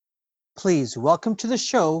Please welcome to the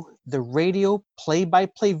show the radio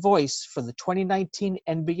play-by-play voice for the 2019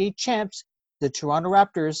 NBA champs, the Toronto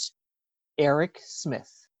Raptors, Eric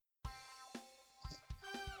Smith.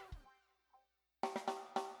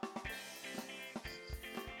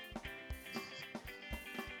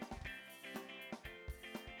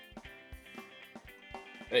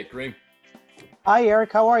 Hey, Kareem. Hi,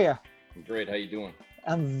 Eric. How are you? I'm great. How you doing?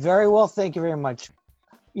 I'm very well, thank you very much.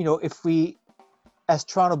 If we, as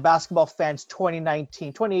Toronto basketball fans,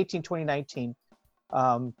 2018, 2019,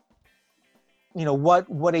 um,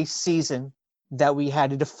 what a season that we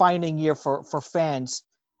had, a defining year for fans.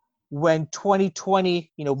 When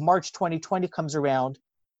 2020, March 2020 comes around,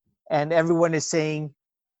 and everyone is saying,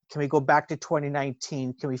 can we go back to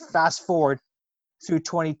 2019? Can we fast forward through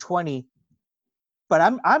 2020? But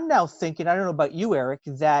I'm now thinking, I don't know about you, Eric,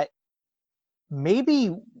 that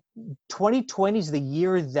maybe 2020 is the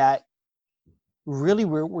year that really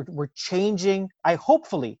we're changing.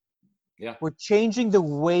 Hopefully Yeah. we're changing the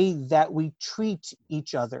way that we treat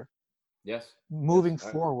each other Yes. Yes. moving I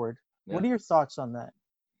agree. forward. What Yeah. are your thoughts on that?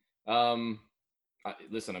 Um,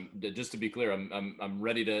 listen. Just to be clear. I'm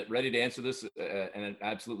ready to answer this, and I'm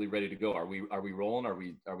absolutely ready to go. Are we rolling?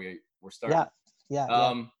 We're starting? Yeah, yeah, yeah.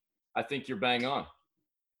 Um, I think you're bang on.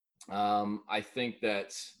 I think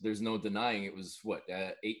that there's no denying it was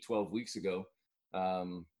 12 weeks ago.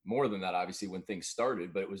 More than that, obviously, when things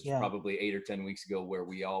started, but it was Yeah. probably 8 or 10 weeks ago where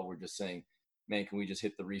we all were just saying, "Man, can we just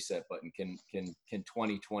hit the reset button? Can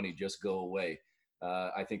 2020 just go away?"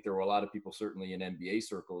 I think there were a lot of people, certainly in NBA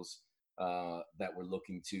circles, that were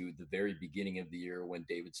looking to the very beginning of the year when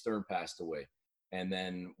David Stern passed away, and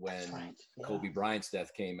then That's when right. Yeah. Kobe Bryant's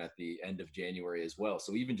death came at the end of January as well.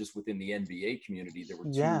 So even just within the NBA community, there were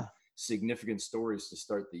two Yeah. significant stories to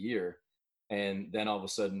start the year. And then all of a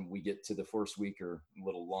sudden we get to the first week, or a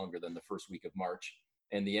little longer than the first week of March.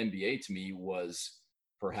 And the NBA to me was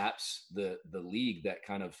perhaps the league that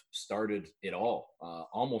kind of started it all,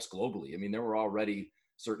 almost globally. I mean, there were already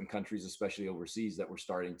certain countries, especially overseas, that were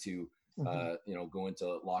starting to Hmm. go into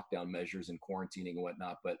lockdown measures and quarantining and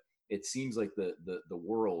whatnot. But it seems like the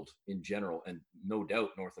world in general, and no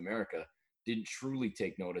doubt North America, didn't truly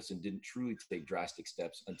take notice and didn't truly take drastic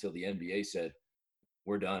steps until the NBA said,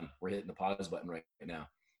 "We're done. We're hitting the pause button right now."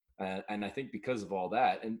 And I think because of all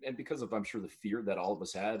that, and because of, I'm sure, the fear that all of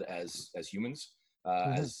us had as humans,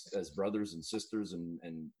 Hmm. as brothers and sisters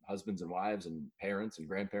and husbands and wives and parents and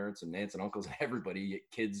grandparents and aunts and uncles and everybody,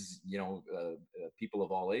 kids, people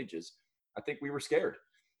of all ages, I think we were scared.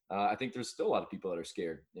 I think there's still a lot of people that are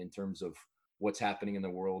scared in terms of what's happening in the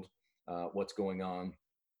world, what's going on.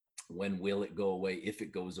 When will it go away? If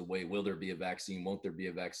it goes away, will there be a vaccine? Won't there be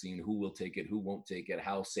a vaccine? Who will take it? Who won't take it?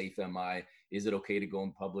 How safe am I? Is it okay to go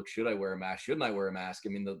in public? Should I wear a mask? Shouldn't I wear a mask? I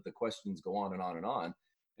mean, the questions go on and on and on.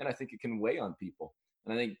 And I think it can weigh on people.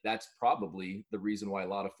 And I think that's probably the reason why a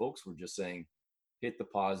lot of folks were just saying, hit the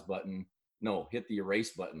pause button. No, hit the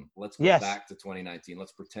erase button. Let's go Yes. back to 2019.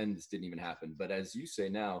 Let's pretend this didn't even happen. But as you say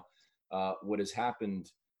now, what has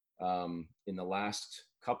happened in the last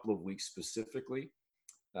couple of weeks specifically,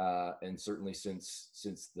 and certainly since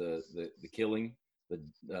the killing,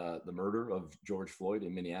 the murder of George Floyd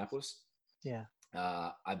in Minneapolis, Yeah.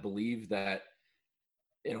 I believe that,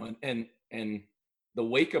 and the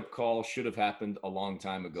wake up call should have happened a long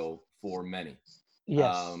time ago for many.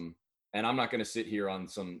 Yes. Um, and I'm not going to sit here on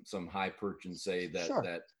some high perch and say that Sure.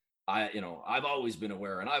 that I've always been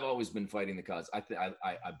aware and I've always been fighting the cause.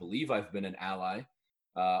 I believe I've been an ally.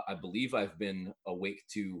 I believe I've been awake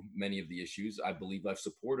to many of the issues. I believe I've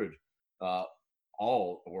supported uh,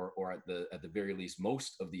 all, or at the very least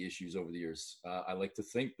most of the issues over the years. I like to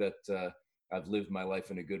think that I've lived my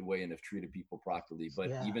life in a good way and have treated people properly. But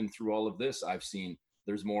Yeah. even through all of this, I've seen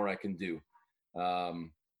there's more I can do.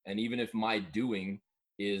 And even if my doing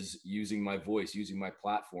is using my voice, using my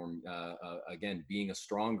platform, again, being a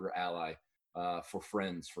stronger ally for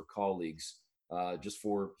friends, for colleagues, just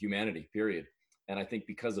for humanity, period. And I think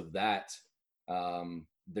because of that,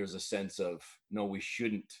 there's a sense of, no, we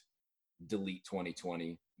shouldn't delete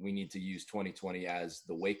 2020. We need to use 2020 as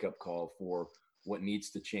the wake up call for what needs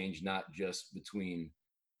to change, not just between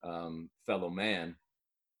fellow man,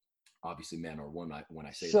 obviously man or woman when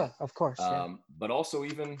I say that, Sure. Of course. Yeah. but also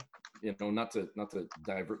even, not to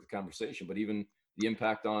divert the conversation, but even the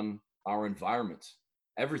impact on our environment,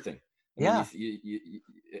 everything. I mean,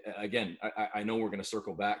 Yeah. again, I know we're going to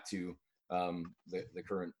circle back to the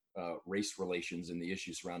current race relations and the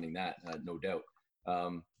issues surrounding that, no doubt.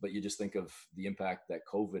 But you just think of the impact that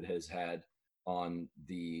COVID has had on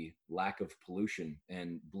the lack of pollution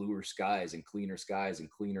and bluer skies and cleaner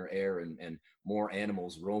air and more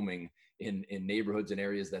animals roaming in neighborhoods and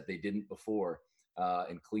areas that they didn't before,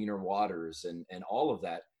 and cleaner waters and all of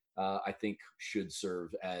that, I think should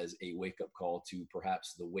serve as a wake up call to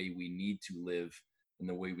perhaps the way we need to live and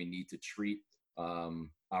the way we need to treat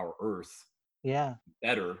our earth Yeah.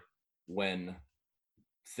 better when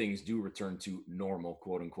things do return to normal,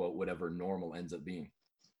 quote unquote, whatever normal ends up being.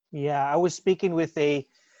 Yeah. I was speaking with a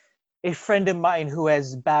friend of mine who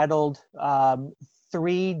has battled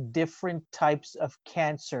three different types of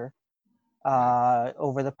cancer Right.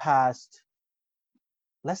 over the past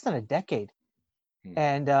less than a decade. Hmm.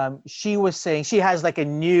 And she was saying she has like a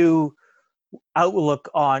new outlook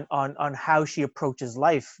on how she approaches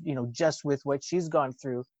life, just with what she's gone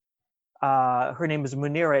through. Her name is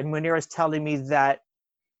Munira, and Munira is telling me that,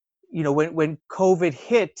 when COVID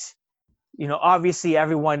hit, obviously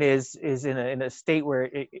everyone is in a state where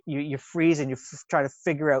you freeze and you try to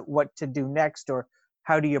figure out what to do next, or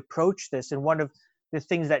how do you approach this. And one of the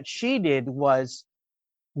things that she did was,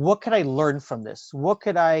 what could I learn from this?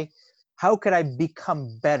 How could I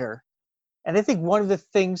become better? And I think one of the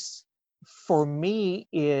things for me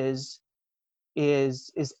is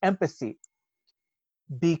empathy,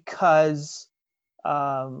 because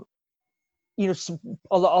um,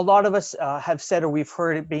 a lot of us have said, or we've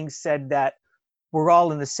heard it being said, that we're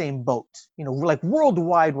all in the same boat. We're like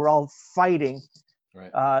worldwide, we're all fighting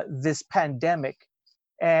Right. this pandemic,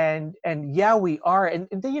 and yeah, we are. And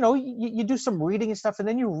then, you do some reading and stuff, and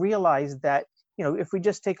then you realize that, if we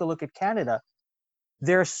just take a look at Canada,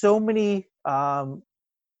 there are so many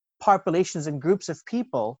populations and groups of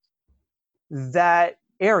people that,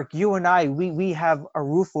 Eric, you and I, we have a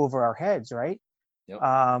roof over our heads, right? Yep.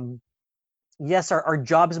 Um, yes, our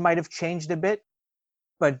jobs might have changed a bit,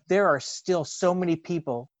 but there are still so many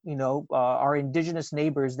people, our indigenous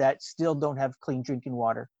neighbors, that still don't have clean drinking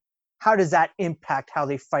water. How does that impact how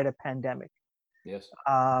they fight a pandemic? Yes.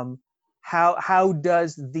 Um, how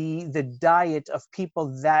does the diet of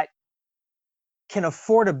people that can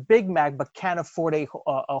afford a Big Mac but can't afford a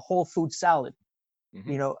whole food salad,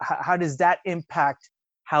 Hmm. how does that impact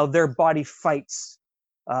how their body fights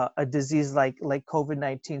a disease like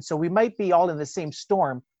COVID-19? So we might be all in the same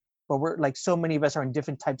storm, but we're like, so many of us are in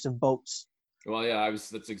different types of boats. Well, yeah,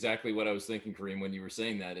 that's exactly what I was thinking, Kareem, when you were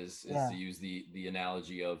saying that, is Yeah. to use the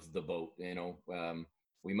analogy of the boat.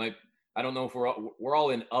 We might, I don't know if we're all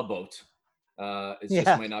in a boat. It's just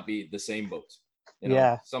Yeah. might not be the same boat.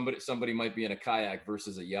 Yeah. Somebody might be in a kayak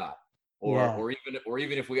versus a yacht, or Yeah. or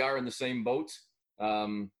even if we are in the same boat,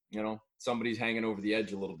 somebody's hanging over the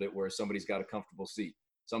edge a little bit, where somebody's got a comfortable seat,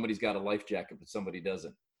 somebody's got a life jacket, but somebody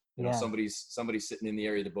doesn't. Yeah. Somebody's sitting in the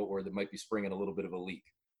area of the boat where there might be springing a little bit of a leak.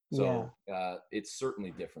 Yeah. So it's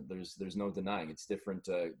certainly different. There's no denying it's different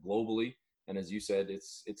globally, and as you said,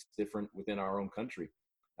 it's different within our own country.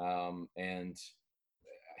 And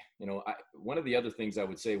one of the other things I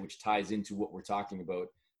would say, which ties into what we're talking about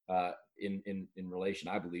in relation,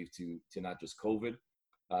 I believe, to not just COVID,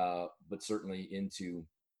 but certainly into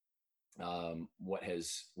what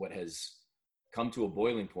has come to a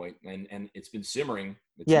boiling point, and it's been simmering.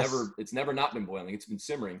 It's Yes. never not been boiling. It's been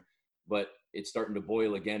simmering, but it's starting to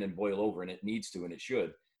boil again and boil over, and it needs to, and it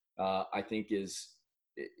should. I think is,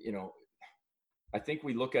 you know, I think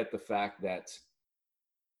we look at the fact that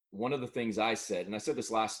one of the things I said, and I said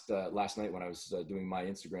this last night when I was doing my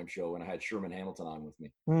Instagram show, and I had Sherman Hamilton on with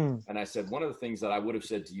me, Mm. and I said one of the things that I would have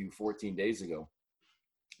said to you 14 days ago,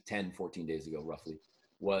 10, 14 days ago, roughly,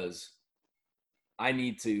 was I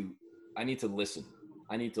need to I need to listen.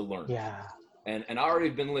 I need to learn. Yeah. And I already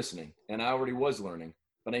been listening, and I already was learning,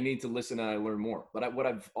 but I need to listen and I learn more. But what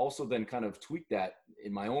I've also then kind of tweaked that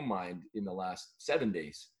in my own mind in the last 7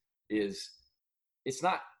 days is it's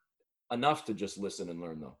not enough to just listen and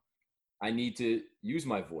learn, though. I need to use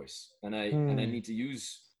my voice, and I Mm. need to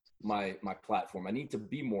use my platform. I need to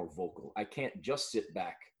be more vocal. I can't just sit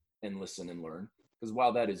back and listen and learn, because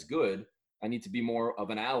while that is good, I need to be more of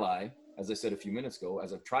an ally, as I said a few minutes ago,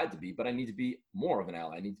 as I've tried to be. But I need to be more of an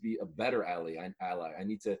ally. I need to be a better ally. I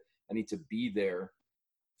need to be there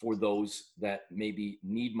for those that maybe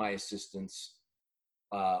need my assistance,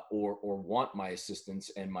 or want my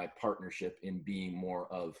assistance and my partnership in being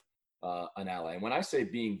more of an ally. And when I say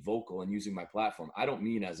being vocal and using my platform, I don't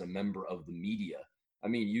mean as a member of the media. I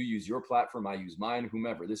mean, you use your platform, I use mine,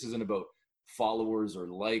 whomever. This isn't about followers or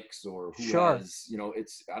likes or who Sure. has,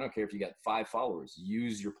 I don't care if you got 5 followers.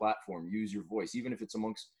 Use your platform, use your voice, even if it's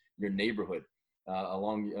amongst your neighborhood,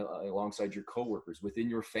 alongside your coworkers, within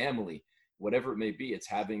your family, whatever it may be. It's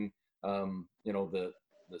having,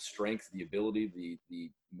 the strength, the ability,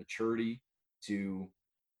 the maturity to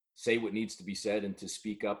say what needs to be said and to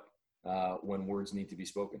speak up when words need to be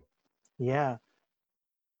spoken. Yeah.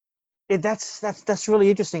 That's really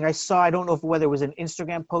interesting. I saw, I don't know if whether it was an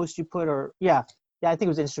Instagram post you put, or yeah, I think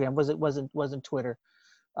it was Instagram. Wasn't Twitter.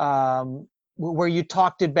 Where you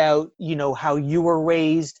talked about, how you were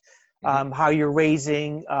raised, Mm-hmm. how you're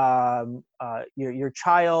raising your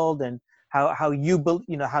child, and how how you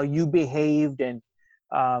behaved. And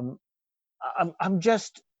um, I'm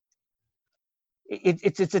just,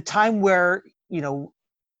 it's a time where,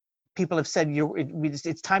 people have said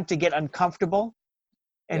it's time to get uncomfortable,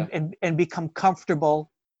 Yeah. and become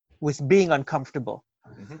comfortable with being uncomfortable.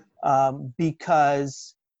 Mm-hmm.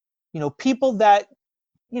 Because people that,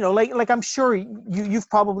 like I'm sure you've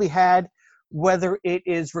probably had, whether it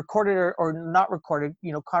is recorded or not recorded,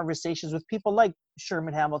 conversations with people like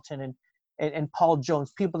Sherman Hamilton and Paul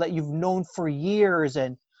Jones, people that you've known for years,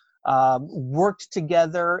 and worked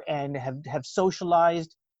together and have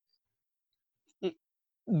socialized. It,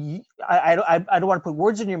 I don't want to put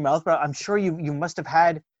words in your mouth, but I'm sure you must have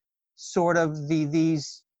had sort of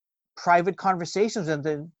these private conversations, and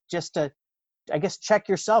then just to, I guess, check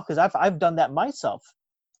yourself, because I've done that myself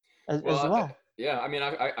as Well, well. yeah, I mean,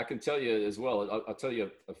 I can tell you as well. I'll tell you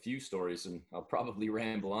a few stories, and I'll probably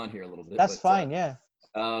ramble on here a little bit. That's But fine. Yeah.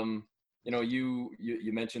 um, you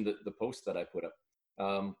mentioned the post that I put up.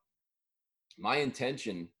 Um, my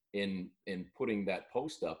intention in putting that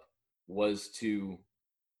post up was to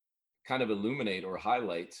kind of illuminate or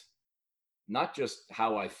highlight not just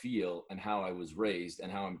how I feel and how I was raised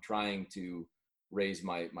and how I'm trying to raise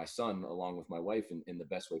my son along with my wife in the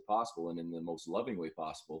best way possible and in the most loving way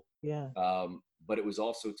possible. Yeah. But it was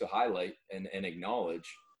also to highlight and acknowledge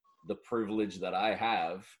the privilege that I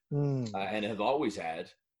have Mm. and have always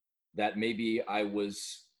had, that maybe I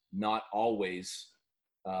was not always,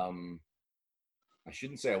 I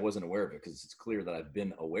shouldn't say I wasn't aware of it, because it's clear that I've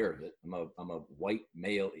been aware of it. I'm a white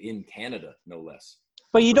male in Canada, no less.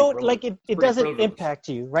 But It's you pretty don't privileged. like it. It's It pretty doesn't privileged. impact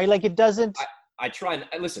you, right? Like it doesn't. I try and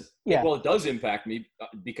listen. Yeah. Well, it does impact me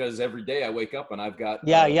because every day I wake up and I've got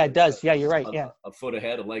Yeah. Yeah. It does. Yeah. You're right. Yeah. a foot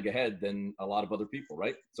ahead, a leg ahead than a lot of other people,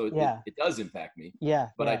 right? So Yeah. it does impact me, Yeah.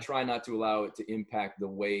 but I Yeah. try not to allow it to impact the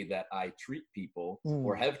way that I treat people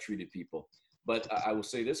or Mm. have treated people. But I will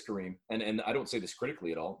say this, Kareem, and I don't say this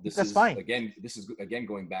critically at all. That's fine. This is again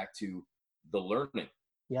going back to the learning.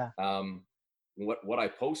 Yeah. What I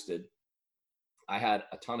posted, I had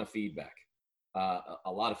a ton of feedback,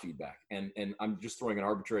 a lot of feedback, and I'm just throwing an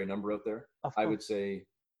arbitrary number out there. Of I course. would say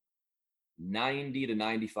 90 to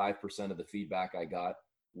 95% of the feedback I got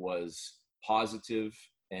was positive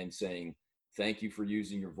and saying, thank you for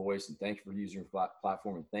using your voice, and thank you for using your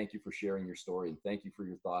platform, and thank you for sharing your story, and thank you for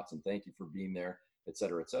your thoughts, and thank you for being there, et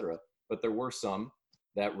cetera, et cetera. But there were some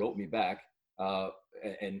that wrote me back, uh,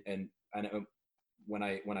 and when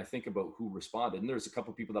I think about who responded, and there's a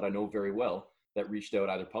couple of people that I know very well that reached out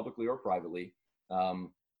either publicly or privately.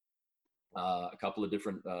 Um, a couple of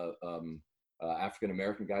different African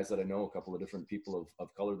American guys that I know, a couple of different people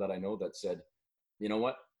of color that I know that said, you know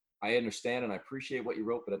what, I understand and I appreciate what you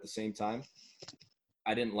wrote, but at the same time,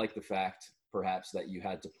 I didn't like the fact perhaps that you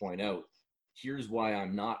had to point out, here's why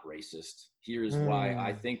I'm not racist, here's why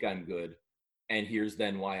I Mm. think I'm good, and here's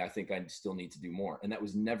then why I think I still need to do more. And that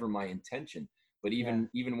was never my intention. But Yeah.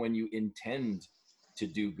 even when you intend to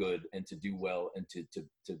do good and to do well and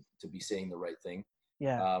to be saying the right thing,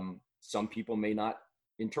 Yeah. some people may not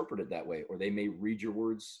interpret it that way, or they may read your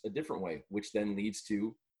words a different way, which then leads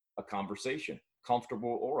to a conversation, comfortable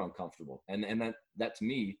or uncomfortable. And that to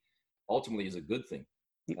me ultimately is a good thing,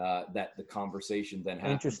 that the conversation then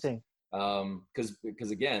happens. Interesting.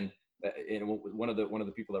 Because again, and one of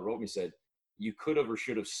the people that wrote me said, you could have or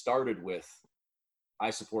should have started with, I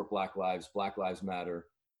support Black Lives Matter.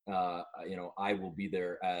 I will be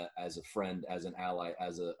there as a friend, as an ally,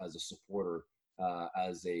 as a supporter,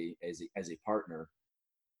 as a partner,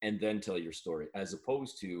 and then tell your story, as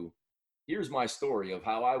opposed to, here's my story of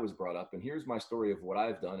how I was brought up, and here's my story of what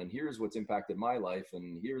I've done, and here's what's impacted my life,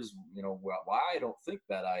 and here's why I don't think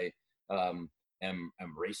that I am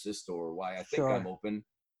racist, or why I think I'm Sure. open.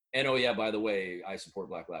 And oh yeah, by the way, I support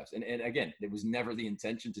Black Lives. And again, it was never the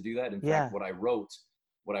intention to do that. In Yeah. fact, what I wrote,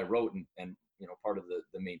 and part of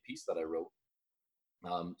the main piece that I wrote,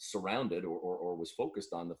 surrounded or was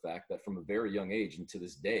focused on the fact that from a very young age and to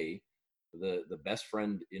this day, the best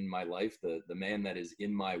friend in my life, the man that is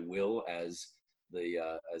in my will as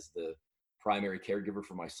the primary caregiver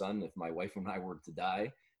for my son if my wife and I were to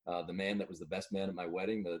die, the man that was the best man at my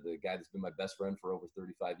wedding, the guy that's been my best friend for over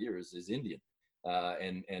 35 years, is Indian.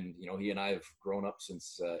 And he and I have grown up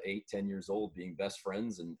since 8-10 years old being best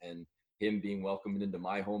friends, and him being welcomed into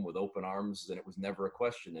my home with open arms, and it was never a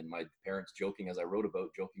question. And my parents joking, as I wrote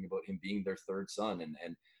about, joking about him being their third son.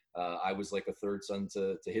 And I was like a third son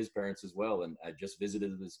to his parents as well. And I just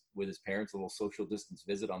visited with his parents, a little social distance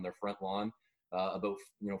visit on their front lawn about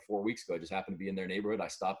 4 weeks ago. I just happened to be in their neighborhood. I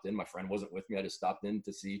stopped in. My friend wasn't with me. I just stopped in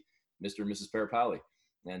to see Mr. and Mrs. Parapali,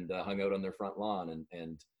 and hung out on their front lawn.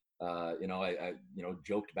 And I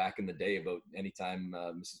joked back in the day about anytime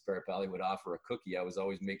Mrs. Parapali would offer a cookie, I was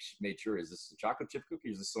always made sure, is this a chocolate chip cookie?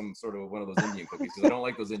 Or is this some sort of one of those Indian cookies? Because I don't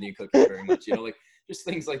like those Indian cookies very much. Like just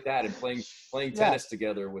things like that, and playing tennis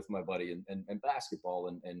together with my buddy, and basketball,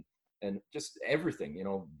 and just everything.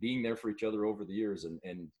 Being there for each other over the years,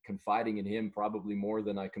 and confiding in him probably more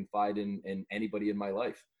than I confide in anybody in my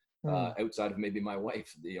life, outside of maybe my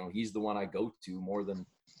wife. He's the one I go to more than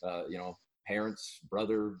parents,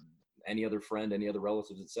 brother, any other friend, any other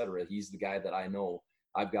relatives, etc. He's the guy that I know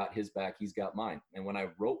I've got his back, he's got mine. And when I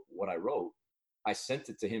wrote what I wrote, I sent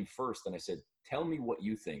it to him first, and I said, "Tell me what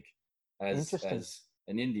you think as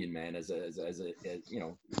an Indian man, as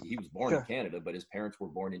he was born in Canada, but his parents were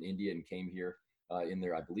born in India and came here in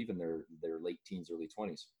their late teens, early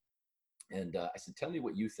 20s." And I said, "Tell me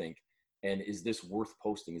what you think, and is this worth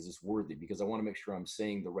posting? Is this worthy? Because I want to make sure I'm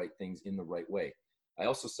saying the right things in the right way." I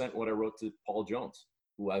also sent what I wrote to Paul Jones,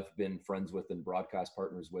 who I've been friends with and broadcast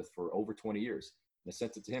partners with for over 20 years. And I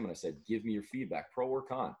sent it to him, and I said, "Give me your feedback, pro or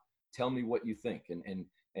con. Tell me what you think, and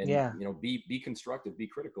be constructive, be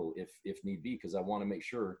critical if need be, because I want to make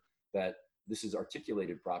sure that this is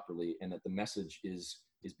articulated properly and that the message is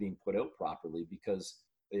being put out properly, because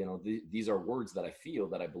these are words that I feel,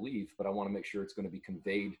 that I believe, but I want to make sure it's going to be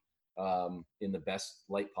conveyed in the best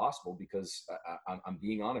light possible, because I'm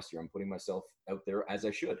being honest here. I'm putting myself out there as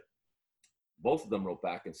I should." Both of them wrote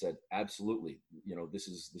back and said, "Absolutely. This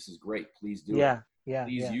is great. Please do it.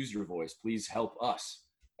 Please use your voice. Please help us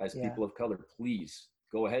as people of color. Please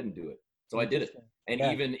go ahead and do it." So I did it. And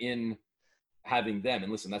even in having them,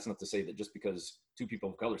 and listen, that's not to say that just because two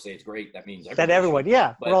people of color say it's great, that means everyone.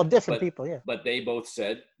 But, we're all different people. Yeah. But they both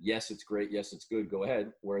said, "Yes, it's great. Yes, it's good. Go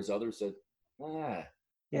ahead." Whereas others said,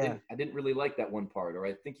 I didn't really like that one part, or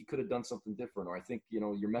I think you could have done something different, or I think,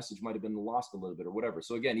 your message might have been lost a little bit, or whatever.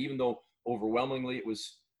 So again, even though overwhelmingly it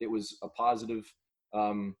was a positive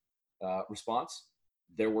response,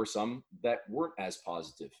 there were some that weren't as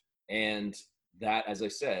positive. And that, as I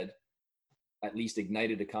said, at least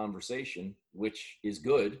ignited a conversation, which is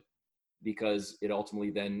good, because it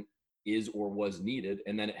ultimately then is or was needed.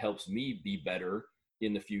 And then it helps me be better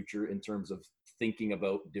in the future in terms of thinking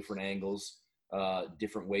about different angles,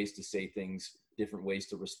 different ways to say things, different ways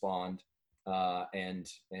to respond, and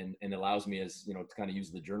allows me, as to kind of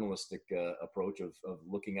use the journalistic approach of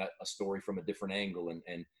looking at a story from a different angle,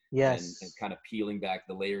 and kind of peeling back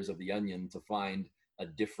the layers of the onion to find a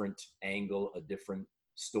different angle, a different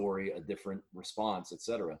story, a different response,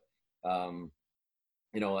 etc.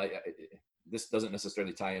 This doesn't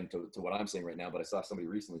necessarily tie into what I'm saying right now, but I saw somebody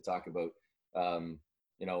recently talk about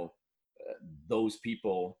those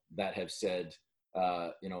people that have said,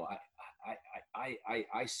 I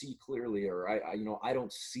see clearly, or I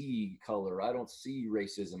don't see color, I don't see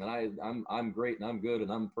racism, and I'm great and I'm good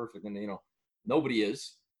and I'm perfect, and nobody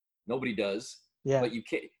does. But you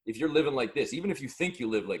can't, if you're living like this, even if you think you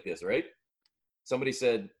live like this, right? Somebody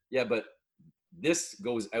said, "Yeah, but this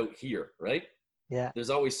goes out here," right? Yeah. There's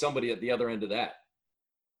always somebody at the other end of that.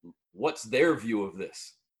 What's their view of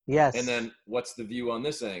this? Yes. And then what's the view on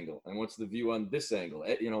this angle? And what's the view on this angle?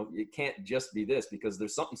 It can't just be this, because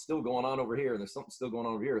there's something still going on over here, and there's something still going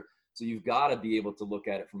on over here. So you've got to be able to look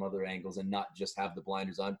at it from other angles and not just have the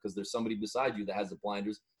blinders on, because there's somebody beside you that has the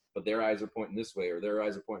blinders, but their eyes are pointing this way, or their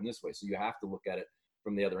eyes are pointing this way. So you have to look at it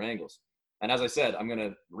from the other angles. And as I said, I'm going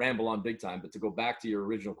to ramble on big time, but to go back to your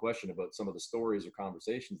original question about some of the stories or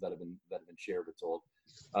conversations that have been shared or told,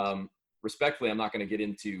 respectfully, I'm not going to get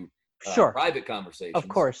into private conversations, of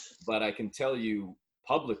course, but I can tell you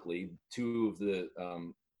publicly two of the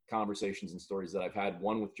conversations and stories that I've had,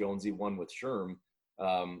 one with Jonesy, one with Sherm.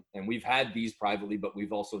 And we've had these privately, but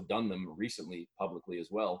we've also done them recently publicly as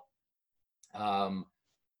well.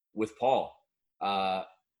 With Paul, I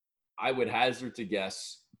would hazard to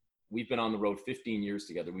guess, we've been on the road 15 years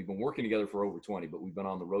together. We've been working together for over 20, but we've been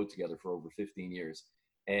on the road together for over 15 years.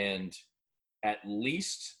 And at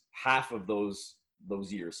least half of those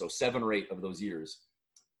years, so 7 or 8 of those years,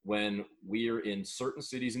 when we're in certain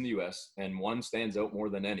cities in the US, and one stands out more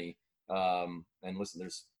than any. And listen,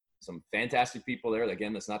 there's some fantastic people there.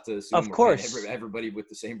 Again, that's not to assume of course everybody with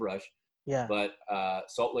the same brush. Yeah. But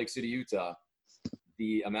Salt Lake City, Utah,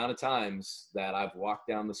 the amount of times that I've walked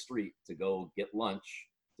down the street to go get lunch,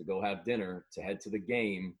 to go have dinner, to head to the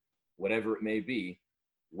game, whatever it may be,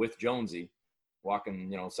 with Jonesy,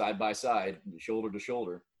 walking, side by side, shoulder to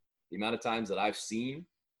shoulder, the amount of times that I've seen,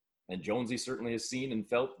 and Jonesy certainly has seen and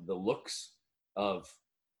felt the looks of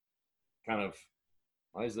kind of,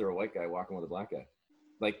 why is there a white guy walking with a black guy?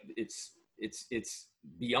 Like it's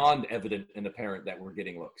beyond evident and apparent that we're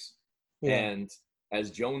getting looks. Yeah. And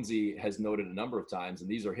as Jonesy has noted a number of times, and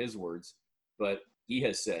these are his words, but he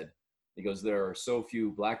has said, he goes, there are so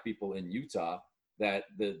few black people in Utah that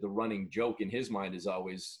the running joke in his mind is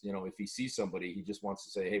always, if he sees somebody, he just wants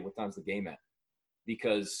to say, hey, what time's the game at?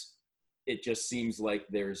 Because it just seems like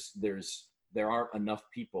there aren't enough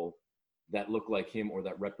people that look like him or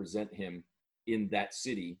that represent him in that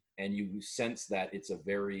city. And you sense that it's a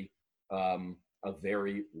very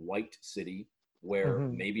white city where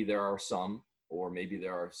maybe there are some, or maybe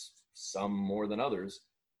there are some more than others,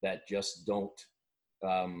 that just don't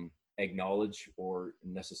acknowledge or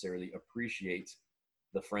necessarily appreciate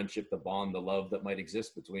the friendship, the bond, the love that might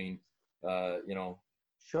exist between,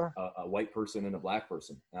 sure, a white person and a black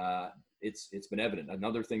person. It's been evident.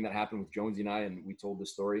 Another thing that happened with Jonesy and I, and we told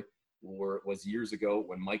this story, was years ago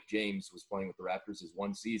when Mike James was playing with the Raptors his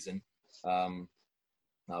one season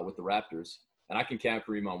with the Raptors. And I can count,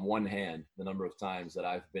 Kareem, on one hand the number of times that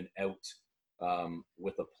I've been out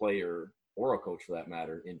with a player or a coach for that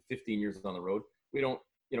matter in 15 years on the road. We don't,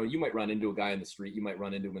 you might run into a guy in the street, you might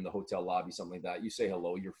run into him in the hotel lobby, something like that. You say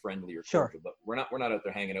hello, you're friendly or cordial, but we're not out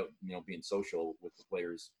there hanging out, being social with the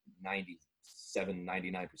players 99% of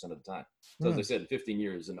the time. So as I said, in 15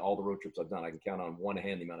 years and all the road trips I've done, I can count on one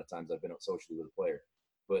hand the amount of times I've been out socially with a player.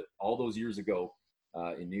 But all those years ago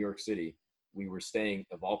in New York City, we were staying,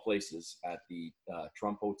 of all places, at the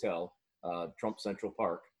Trump Hotel, Trump Central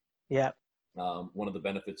Park. Yeah. One of the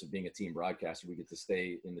benefits of being a team broadcaster, we get to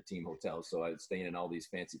stay in the team hotel. So I was staying in all these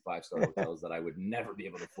fancy 5-star hotels that I would never be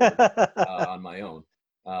able to afford on my own.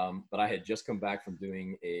 But I had just come back from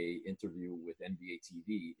doing a interview with NBA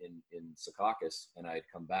TV in Secaucus, and I had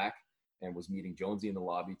come back and was meeting Jonesy in the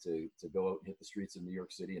lobby to go out and hit the streets of New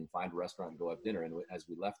York City and find a restaurant and go have dinner. And as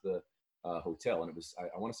we left the hotel, and it was,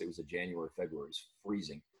 I want to say it was a January, February, it was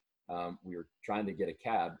freezing. We were trying to get a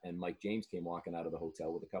cab, and Mike James came walking out of the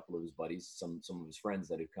hotel with a couple of his buddies, some of his friends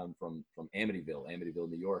that had come from Amityville,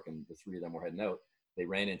 New York, and the three of them were heading out. They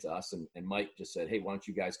ran into us, and Mike just said, hey, why don't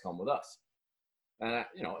you guys come with us? And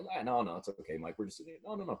no, it's okay, Mike. We're just,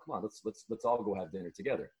 no, come on, let's all go have dinner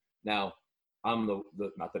together. Now, I'm the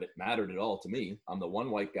not that it mattered at all to me. I'm the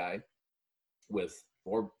one white guy with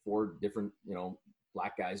four different,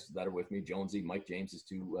 black guys that are with me, Jonesy, Mike James, his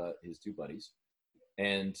two buddies.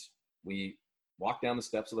 And we walk down the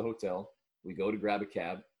steps of the hotel. We go to grab a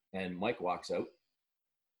cab, and Mike walks out.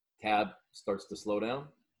 Cab starts to slow down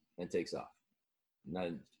and takes off. And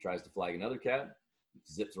then tries to flag another cab,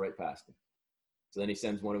 zips right past him. So then he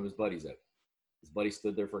sends one of his buddies out. His buddy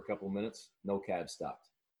stood there for a couple of minutes. No cab stopped.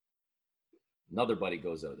 Another buddy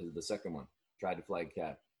goes out, the second one, tried to flag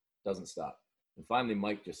cab, doesn't stop. And finally,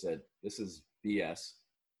 Mike just said, this is BS.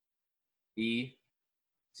 See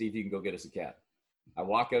if you can go get us a cab. I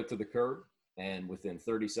walk out to the curb, and within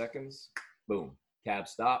 30 seconds, boom, cab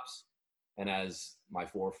stops. And as my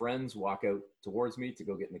four friends walk out towards me to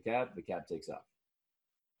go get in the cab takes off.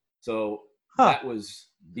 So that was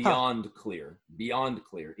beyond clear,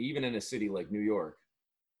 even in a city like New York,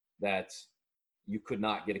 that you could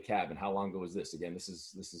not get a cab. And how long ago was this? Again, this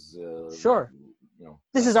is sure.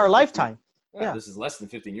 This is our lifetime. Yeah, this is less than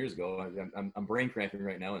 15 years ago. I'm brain cramping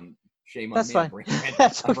right now, and shame on That's me. Fine.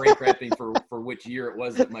 I'm brain cramping for which year it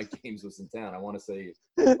was that Mike James was in town. I want to say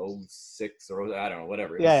 06 or I don't know,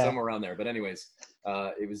 whatever. It was somewhere around there. But anyways,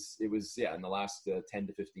 it was in the last 10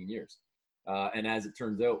 to 15 years. And as it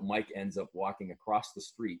turns out, Mike ends up walking across the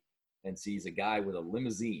street and sees a guy with a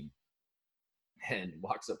limousine, and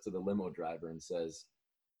walks up to the limo driver and says,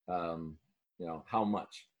 how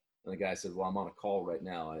much? And the guy said, well, I'm on a call right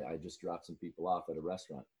now. I just dropped some people off at a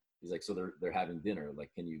restaurant. He's like, so they're having dinner.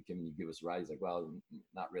 Like, can you give us a ride? He's like, well,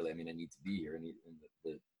 not really. I mean, I need to be here.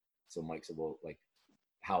 So Mike said, well, like,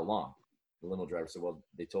 how long? The limo driver said, well,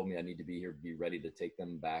 they told me I need to be here, be ready to take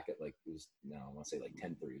them back at like, it was, I want to say like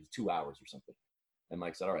 10:30. It was 2 hours or something. And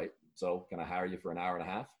Mike said, all right, so can I hire you for an hour and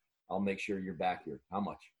a half? I'll make sure you're back here. How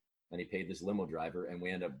much? And he paid this limo driver, and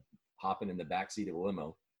we end up hopping in the back seat of a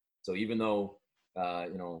limo. So even though,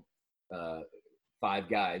 5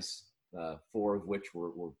 guys, 4 of which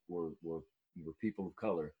were people of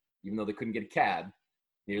color, even though they couldn't get a cab,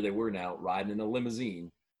 here they were now riding in a limousine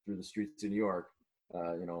through the streets of New York,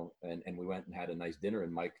 and we went and had a nice dinner.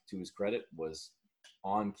 And Mike, to his credit, was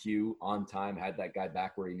on cue, on time, had that guy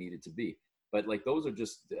back where he needed to be. But like, those are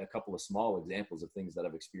just a couple of small examples of things that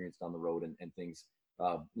I've experienced on the road, and things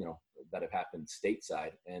that have happened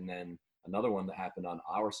stateside, and then another one that happened on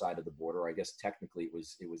our side of the border. I guess technically it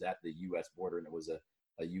was at the U.S. border, and it was a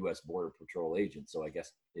U.S. Border Patrol agent. So I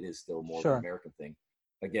guess it is still more of an Sure. American thing.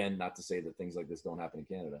 Again, not to say that things like this don't happen in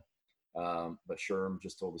Canada. But Sherm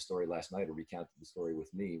just told the story last night, or recounted the story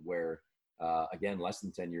with me, where, again, less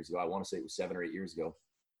than 10 years ago, I want to say it was 7 or 8 years ago,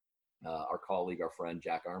 our colleague, our friend,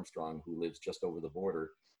 Jack Armstrong, who lives just over the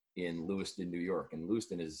border in Lewiston, New York. And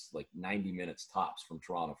Lewiston is like 90 minutes tops from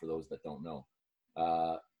Toronto, for those that don't know.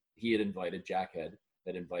 Jack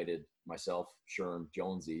had invited myself, Sherm,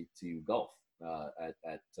 Jonesy to golf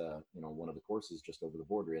at one of the courses just over the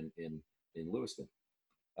border in Lewiston.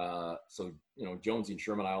 So Jonesy and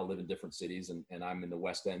Sherman and I all live in different cities, and I'm in the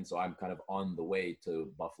West End, so I'm kind of on the way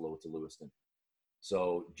to Buffalo to Lewiston.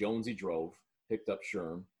 So Jonesy drove, picked up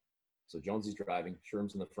Sherm. So Jonesy's driving,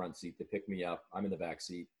 Sherm's in the front seat. They pick me up. I'm in the back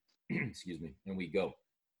seat. Excuse me, and we go.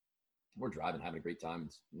 We're driving, having a great time,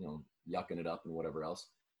 yucking it up and whatever else.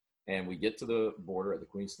 And we get to the border at the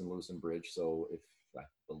Queenston-Lewiston Bridge. So if I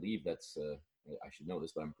believe that's I should know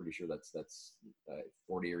this, but I'm pretty sure that's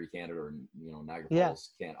Fort Erie, Canada, or Niagara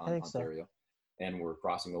Falls, Ontario, and we're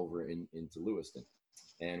crossing over into Lewiston,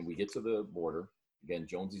 and we get to the border. Again,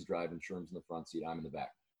 Jonesy's driving, Sherm's in the front seat, I'm in the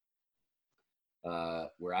back.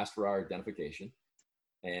 We're asked for our identification,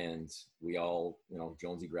 and we all,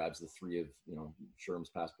 Jonesy grabs the three of Sherm's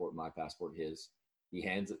passport, my passport, his. He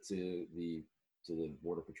hands it to the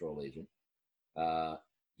Border Patrol agent.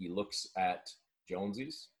 He looks at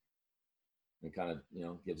Jonesy's and kind of,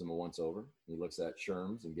 gives him a once over. He looks at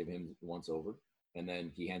Sherm's and give him once over. And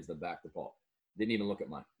then he hands them back to Paul. Didn't even look at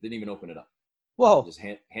mine. Didn't even open it up. Whoa. Just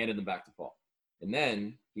handed them back to Paul. And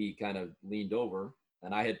then he kind of leaned over,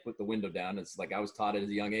 and I had put the window down. It's like I was taught at a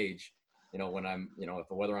young age, when I'm,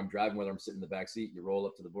 whether I'm driving, whether I'm sitting in the back seat, you roll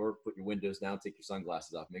up to the board, put your windows down, take your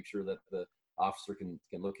sunglasses off, make sure that the officer can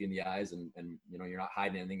look you in the eyes and you're not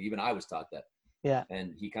hiding anything. Even I was taught that. Yeah.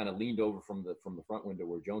 And he kind of leaned over from the front window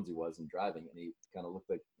where Jonesy was and driving, and he kind of looked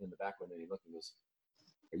like in the back window, and he looked and goes,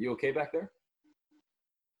 "Are you okay back there?"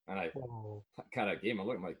 And I kind of gave him a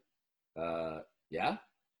look. I'm like, yeah.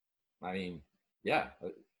 I mean, yeah,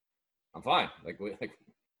 I'm fine. Like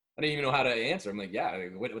I didn't even know how to answer. I'm like, yeah.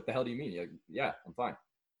 What the hell do you mean? Like, yeah, I'm fine.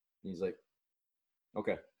 And he's like,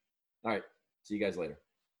 okay, all right, see you guys later.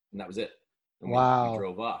 And that was it. And we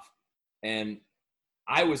drove off. And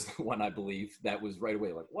I was the one, I believe, that was right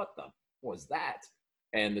away like, what the was that?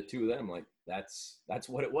 And the two of them, like, that's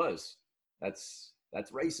what it was. That's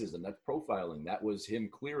racism. That's profiling. That was him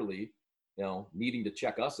clearly, needing to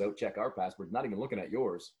check us out, check our passports, not even looking at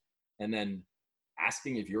yours, and then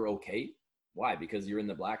asking if you're okay. Why? Because you're in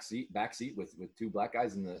the back seat with two black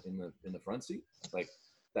guys in the front seat. Like,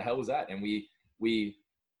 the hell was that? And we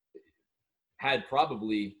had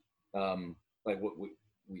probably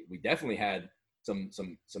we definitely had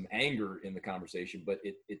some anger in the conversation, but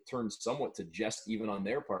it turned somewhat to jest even on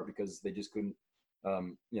their part, because they just couldn't,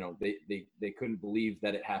 they couldn't believe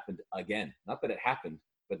that it happened again. Not that it happened,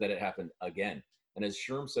 but that it happened again. And as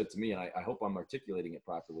Sherm said to me, and I hope I'm articulating it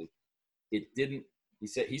properly, it didn't. He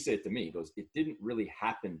said it to me. He goes, "It didn't really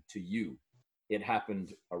happen to you. It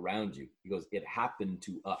happened around you." He goes, "It happened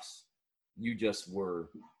to us. You just were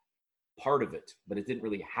part of it, but it didn't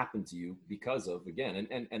really happen to you because of," again,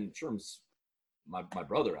 and Sherm's my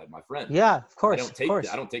brother, my friend. Yeah, of course.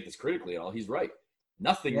 I don't take this critically at all. He's right.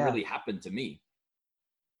 Nothing really happened to me.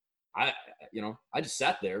 I just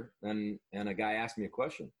sat there, and a guy asked me a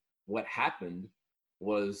question. What happened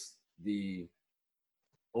was the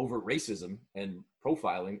overt racism and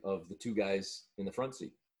profiling of the two guys in the front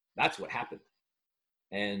seat. That's what happened.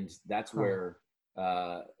 And that's where,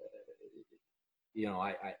 I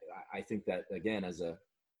think that, again, as a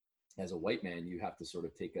white man, you have to sort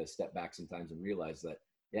of take a step back sometimes and realize that,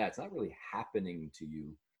 yeah, it's not really happening to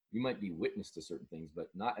you. You might be witness to certain things, but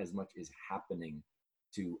not as much is happening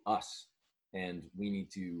to us. And we need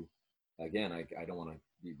to, again, I don't want to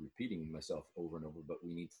be repeating myself over and over, but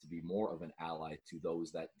we need to be more of an ally to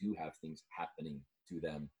those that do have things happening to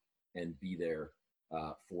them, and be there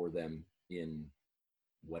for them in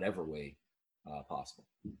whatever way possible.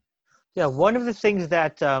 Yeah, one of the things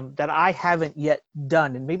that that I haven't yet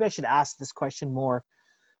done, and maybe I should ask this question more,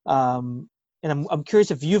 and I'm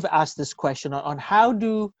curious if you've asked this question on how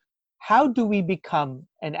do we become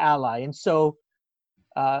an ally? And so,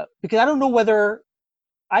 because I don't know whether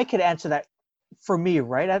I could answer that for me,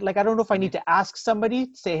 right? I don't know if I need to ask somebody,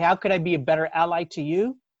 say, how could I be a better ally to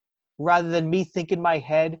you, rather than me think in my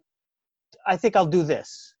head, I think I'll do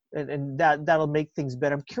this, and that'll make things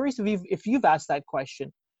better. I'm curious if you've asked that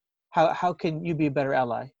question. How can you be a better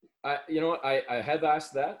ally? I have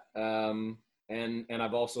asked that, and and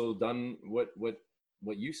I've also done what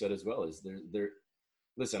you said as well. Is there?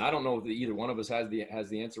 Listen, I don't know if either one of us has the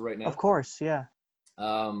answer right Of now. course, yeah.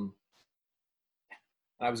 Um,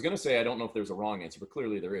 I was going to say I don't know if there's a wrong answer, but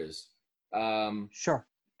clearly there is. Um, Sure.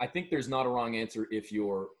 I think there's not a wrong answer if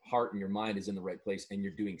your heart and your mind is in the right place and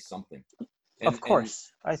you're doing something. And Of and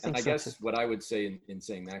course. I and think I so too. guess what I would say in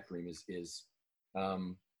saying that, Kareem, is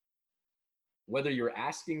um, whether you're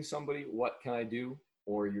asking somebody what can I do,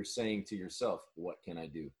 or you're saying to yourself what can I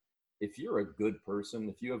do. If you're a good person,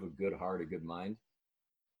 if you have a good heart, a good mind,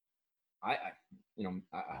 I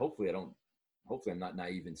hopefully I don't. Hopefully, I'm not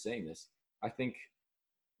naive in saying this. I think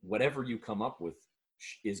whatever you come up with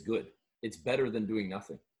is good. It's better than doing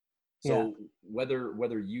nothing. Yeah. So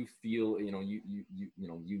whether you feel,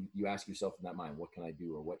 you ask yourself in that mind, what can I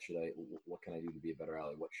do, or what can I do to be a better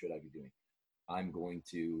ally? What should I be doing? I'm going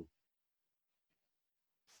to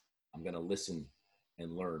I'm going to listen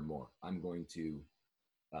and learn more. I'm going to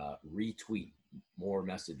retweet more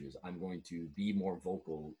messages. I'm going to be more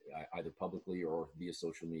vocal, either publicly or via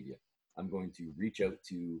social media. I'm going to reach out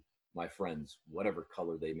to my friends, whatever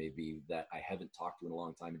color they may be, that I haven't talked to in a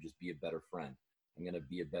long time, and just be a better friend. I'm going to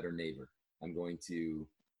be a better neighbor. I'm going to,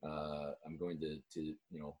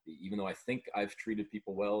 even though I think I've treated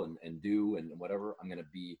people well and do and whatever, I'm going to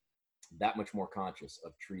be that much more conscious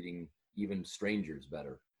of treating even strangers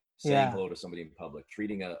better, saying Yeah. hello to somebody in public,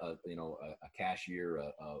 treating a cashier,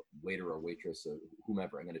 a waiter or waitress,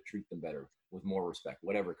 whomever. I'm going to treat them better with more respect,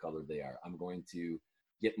 whatever color they are. I'm going to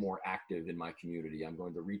get more active in my community. I'm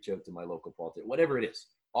going to reach out to my local politician, whatever it is.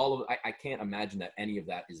 I can't imagine that any of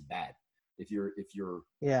that is bad. If your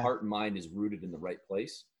Yeah. heart and mind is rooted in the right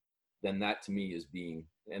place, then that to me is being.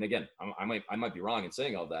 And again, I might be wrong in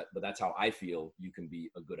saying all that, but that's how I feel you can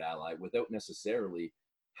be a good ally without necessarily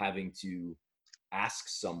having to ask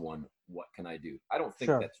someone, what can I do? I don't think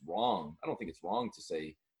Sure. that's wrong. I don't think it's wrong to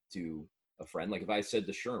say to a friend, like if I said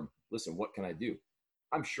to Sherm, listen, what can I do?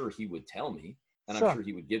 I'm sure he would tell me, and I'm Sure. sure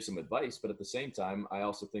he would give some advice. But at the same time, I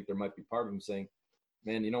also think there might be part of him saying,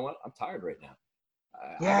 man, you know what? I'm tired right now.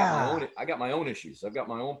 Yeah. I got my own issues. I've got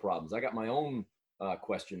my own problems. I got my own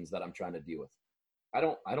questions that I'm trying to deal with. I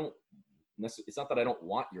don't it's not that I don't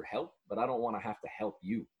want your help, but I don't want to have to help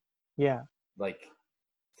you. Yeah. Like,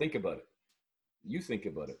 think about it. You think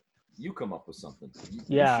about it. You come up with something.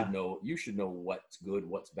 Yeah. You should know what's good,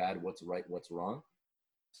 what's bad, what's right, what's wrong.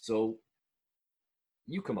 So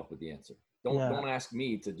you come up with the answer. Yeah. Don't ask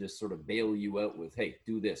me to just sort of bail you out with, hey,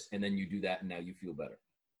 do this, and then you do that, and now you feel better.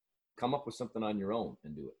 Come up with something on your own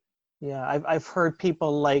and do it. Yeah. I've heard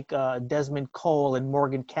people like Desmond Cole and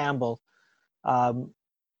Morgan Campbell um,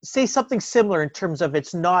 say something similar in terms of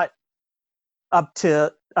it's not up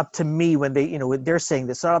to me when they're saying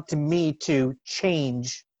this. It's not up to me to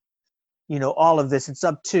change all of this. It's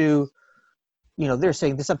up to they're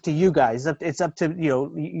saying this up to you guys. It's up to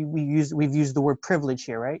we've used the word privilege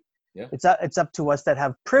here, right? Yeah. It's up to us that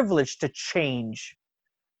have privilege to change,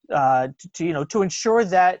 to ensure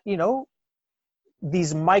that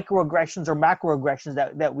these microaggressions or macroaggressions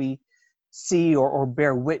that we see or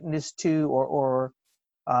bear witness to or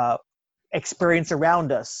uh, experience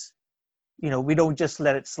around us, we don't just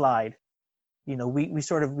let it slide. We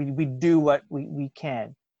sort of we do what we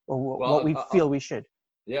can, or what Well, we feel we should.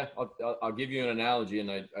 yeah, I'll give you an analogy, and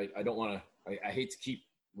I don't want to. I hate to keep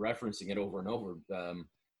referencing it over and over,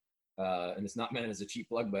 and it's not meant as a cheap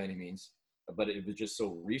plug by any means, but it was just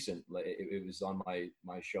so recent. It was on my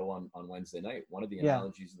show on Wednesday night. One of the Yeah.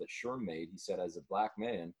 analogies that Sherm made, he said, as a black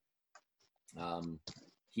man, um,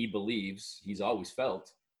 he believes, he's always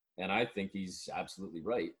felt, and I think he's absolutely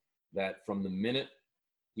right, that from the minute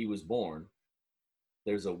he was born,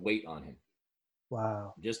 there's a weight on him.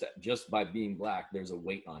 Wow. Just by being black, there's a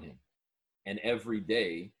weight on him, and every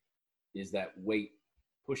day is that weight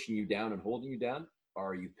pushing you down and holding you down,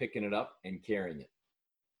 or are you picking it up and carrying it?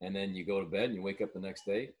 And then you go to bed and you wake up the next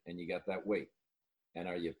day and you got that weight, and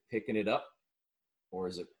are you picking it up, or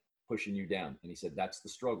is it pushing you down? And he said that's the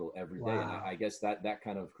struggle every day. And Wow. I guess that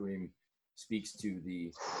kind of, Kareem, speaks to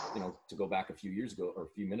the, to go back a few years ago, or a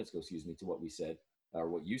few minutes ago, excuse me, to what we said, or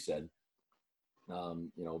what you said,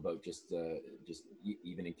 about just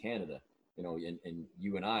even in Canada, and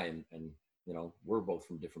you and I, and we're both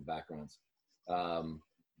from different backgrounds,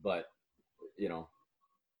 but you know,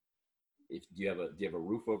 if do you have a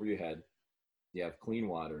roof over your head? Do you have clean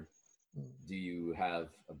water? Do you have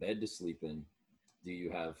a bed to sleep in? Do you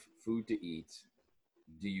have food to eat?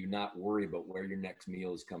 Do you not worry about where your next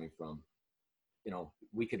meal is coming from?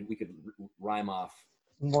 We could rhyme off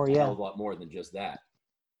More. a hell Yeah. of a lot more than just that.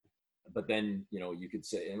 But then, you could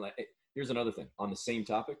say, and like, here's another thing on the same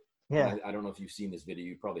topic. And Yeah. I don't know if you've seen this video.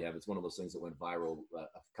 You probably have. It's one of those things that went viral a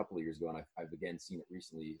couple of years ago, and I've again seen it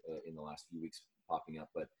recently in the last few weeks popping up.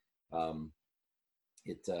 But um,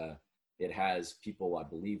 it it has people, I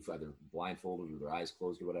believe, either blindfolded or their eyes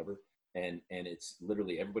closed or whatever, and it's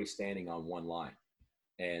literally everybody standing on one line,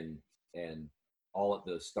 and and all at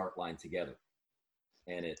the start line together.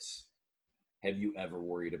 And it's, have you ever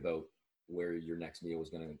worried about where your next meal was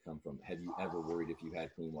going to come from? Have you ever worried if you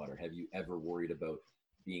had clean water? Have you ever worried about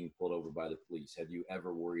being pulled over by the police? Have you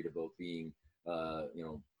ever worried about being,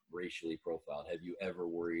 racially profiled? Have you ever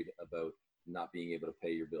worried about not being able to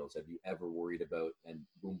pay your bills? Have you ever worried about, and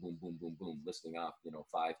boom, boom, boom, boom, boom, listing off,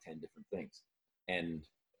 5, 10 different things. And,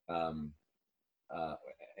 um, uh,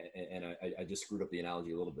 I just screwed up the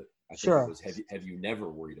analogy a little bit. I think it Sure. was, have you never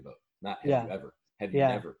worried about, not have Yeah. you ever, have you Yeah.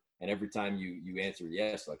 never? And every time you answer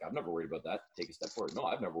yes, like, I've never worried about that, take a step forward. No,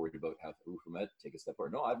 I've never worried about have a roof over my head, take a step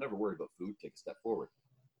forward. No, I've never worried about food, take a step forward.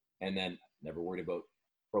 And then never worried about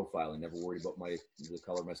profiling, never worried about the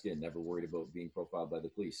color of my skin, never worried about being profiled by the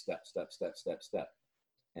police, step, step, step, step, step.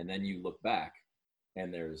 And then you look back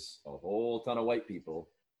and there's a whole ton of white people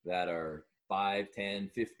that are 5, 10,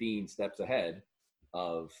 15 steps ahead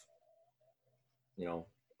of, you know,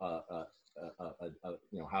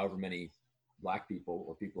 however many black people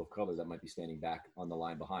or people of color that might be standing back on the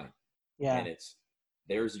line behind. Yeah. And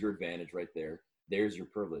there's your advantage right there. There's your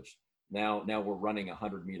privilege. Now we're running a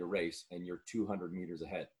 100-meter race and you're 200 meters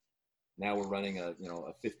ahead. Now we're running a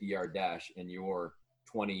 50-yard dash and you're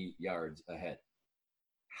 20 yards ahead.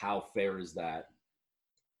 How fair is that?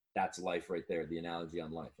 That's life right there. The analogy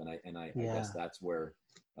on life. And I guess that's where,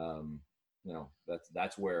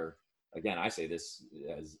 that's where, again, I say this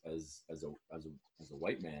as a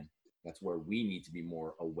white man, that's where we need to be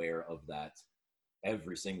more aware of that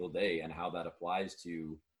every single day and how that applies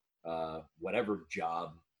to whatever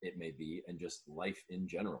job it may be and just life in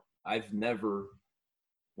general. I've never,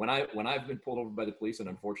 when I've been pulled over by the police, and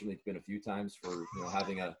unfortunately it's been a few times for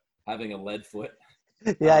having a lead foot.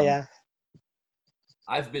 Yeah.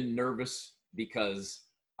 I've been nervous because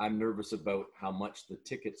I'm nervous about how much the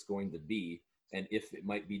ticket's going to be and if it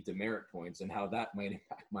might be demerit points and how that might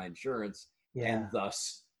impact my insurance and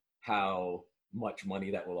thus how much money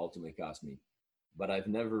that will ultimately cost me. But I've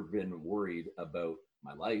never been worried about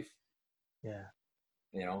my life. Yeah.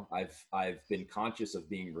 I've been conscious of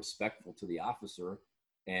being respectful to the officer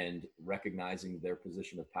and recognizing their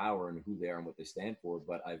position of power and who they are and what they stand for.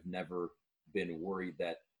 But I've never been worried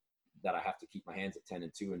that I have to keep my hands at 10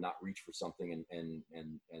 and 2 and not reach for something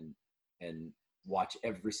and watch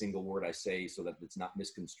every single word I say so that it's not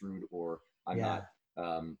misconstrued or I'm not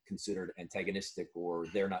considered antagonistic or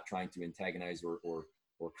they're not trying to antagonize or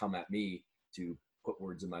come at me to put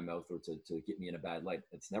words in my mouth or to get me in a bad light.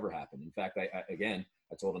 It's never happened. In fact, I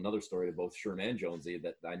told another story to both Sherm and Jonesy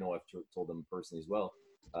that I know I've told them personally as well.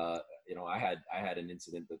 I had an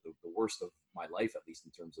incident that the worst of my life, at least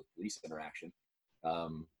in terms of police interaction,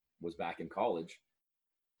 was back in college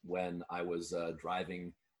when I was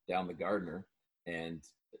driving down the Gardner and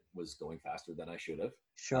was going faster than I should have.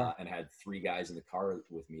 Sure. And had 3 guys in the car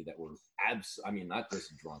with me that were not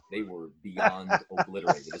just drunk, they were beyond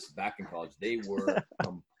obliterated. This is back in college. They were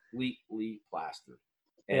completely plastered.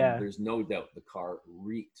 And there's no doubt the car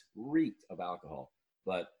reeked of alcohol.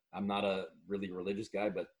 But I'm not a really religious guy,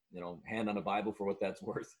 but hand on a Bible for what that's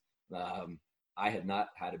worth. I had not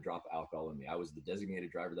had a drop of alcohol in me. I was the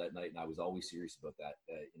designated driver that night, and I was always serious about that.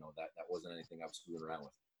 That wasn't anything I was screwing around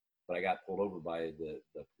with. But I got pulled over by the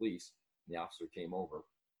police. The officer came over,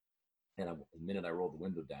 and the minute I rolled the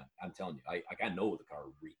window down, I'm telling you, I know the car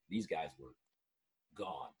reeked. These guys were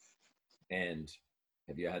gone. And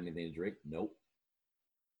have you had anything to drink? Nope.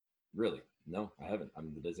 Really? No, I haven't.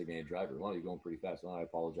 I'm the designated driver. Well, you're going pretty fast. Well, I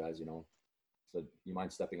apologize. Said, you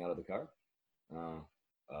mind stepping out of the car?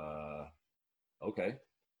 Okay.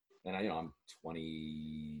 And I'm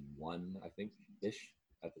 21, I think, ish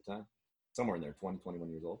at the time, somewhere in there, 20, 21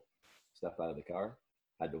 years old. Stepped out of the car,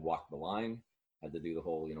 had to walk the line, had to do the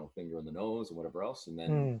whole, finger in the nose and whatever else. And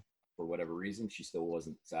then for whatever reason, she still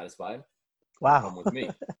wasn't satisfied. Wow. Come with me.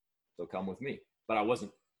 So come with me. But I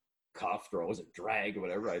wasn't cuffed or I wasn't dragged or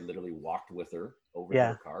whatever. I literally walked with her over to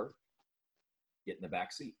her car, get in the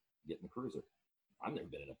back seat, get in the cruiser. I've never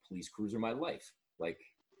been in a police cruiser in my life. Like,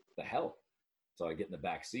 the hell? So I get in the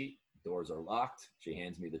back seat, doors are locked. She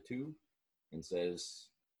hands me the tube and says,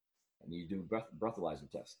 I need to do breathalyzer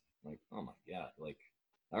test. I'm like, oh my God. Like,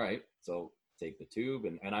 all right. So take the tube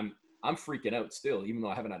and I'm freaking out still, even though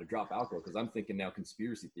I haven't had a drop of alcohol, because I'm thinking now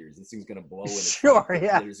conspiracy theories. This thing's going to blow. And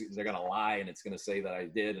they're going to lie and it's going to say that I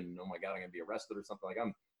did. And oh my God, I'm going to be arrested or something. Like,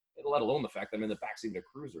 let alone the fact that I'm in the backseat of a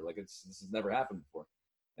cruiser. Like, this has never happened before.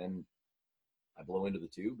 And I blow into the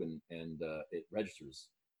tube, and it registers,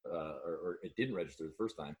 or it didn't register the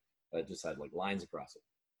first time. It just had like lines across it.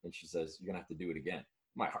 And she says, "You're gonna have to do it again."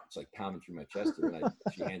 My heart's like pounding through my chest here, and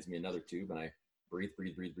she hands me another tube, and I breathe,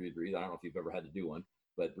 breathe, breathe, breathe, breathe. I don't know if you've ever had to do one,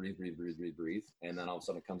 but breathe, breathe, breathe, breathe, breathe, and then all of a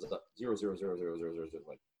sudden it comes up 0, 0, 0, 0, 0, 0, 0,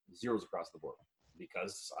 like zeros across the board,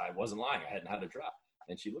 because I wasn't lying. I hadn't had a drop.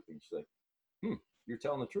 And she looked at me. She's like, "You're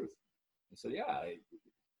telling the truth." I said,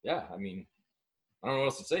 "Yeah. I mean, I don't know what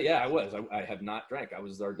else to say. Yeah, I was. I have not drank. I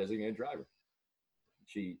was our designated driver."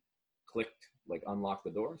 She clicked, like, unlock the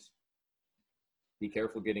doors. "Be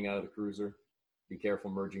careful getting out of the cruiser. Be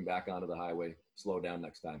careful merging back onto the highway. Slow down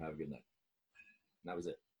next time. Have a good night." And that was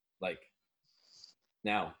it. Like,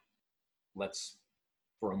 now, let's,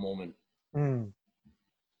 for a moment,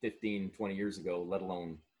 15, 20 years ago, let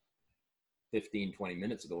alone 15, 20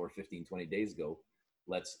 minutes ago or 15, 20 days ago,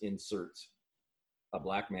 let's insert a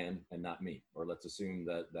black man and not me, or let's assume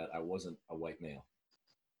that I wasn't a white male.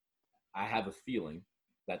 I have a feeling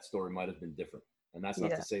that story might have been different. And that's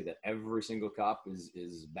not to say that every single cop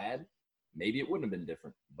is bad. Maybe it wouldn't have been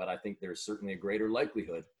different, but I think there's certainly a greater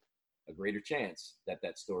likelihood, a greater chance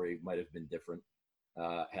that story might have been different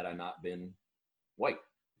had I not been white.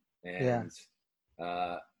 And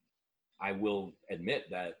I will admit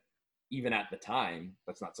that even at the time,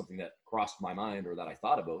 that's not something that crossed my mind or that I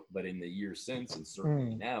thought about. But in the years since, and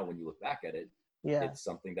certainly now, when you look back at it, it's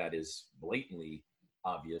something that is blatantly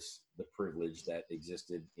obvious, the privilege that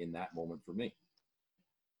existed in that moment for me.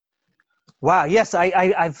 Wow. Yes,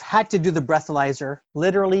 I've had to do the breathalyzer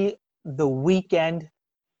literally the weekend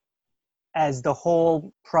as the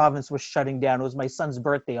whole province was shutting down. It was my son's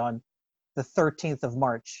birthday on the 13th of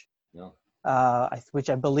March, which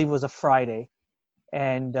I believe was a Friday.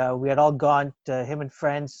 And we had all gone to him and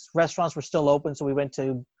friends. Restaurants were still open, so we went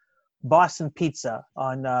to Boston Pizza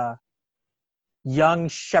on Young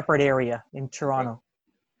Shepherd area in Toronto.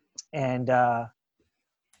 And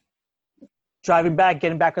driving back,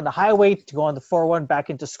 getting back on the highway to go on the 401 back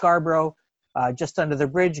into Scarborough, just under the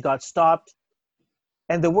bridge, got stopped.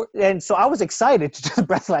 And so I was excited to do the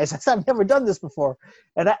breathalyzer. I said, "I've never done this before."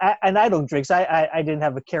 And I don't drink, so I didn't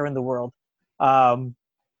have a care in the world.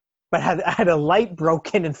 But I had a light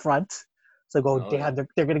broken in front. So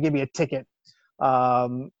they're going to give me a ticket.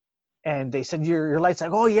 And they said, your light's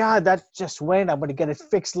like, "Oh yeah, that just went. I'm going to get it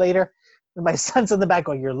fixed later." And my son's in the back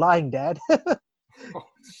going, "You're lying, Dad."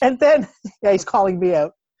 And then he's calling me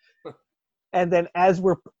out. And then as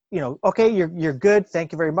we're, "Okay, you're good.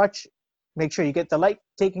 Thank you very much. Make sure you get the light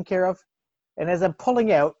taken care of." And as I'm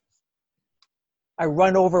pulling out, I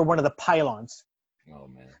run over one of the pylons. Oh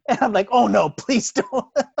man! And I'm like, "Oh no, please don't."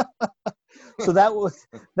 So that was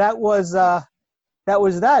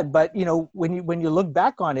that. But when you look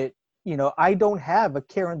back on it, I don't have a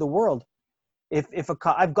care in the world. If a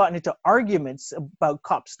cop, I've gotten into arguments about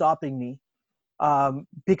cops stopping me,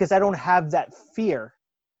 because I don't have that fear.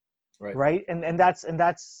 Right. And that's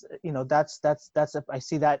I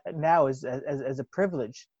see that now as a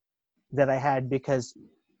privilege that I had, because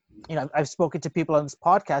I've spoken to people on this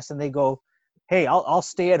podcast and they go, "Hey, I'll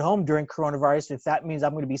stay at home during coronavirus if that means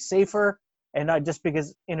I'm going to be safer, and not just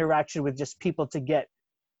because interaction with just people to get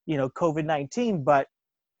COVID-19, but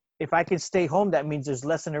if I can stay home, that means there's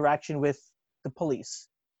less interaction with the police,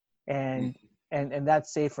 and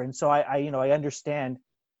that's safer." And so I understand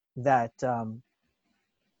that.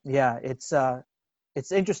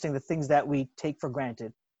 It's interesting, the things that we take for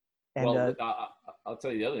granted. And well, I'll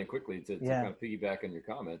tell you the other thing quickly to kind of piggyback on your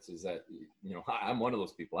comments is that, I'm one of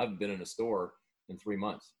those people. I haven't been in a store in 3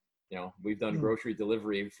 months. We've done grocery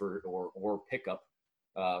delivery or pickup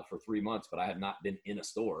for 3 months, but I have not been in a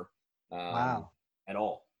store at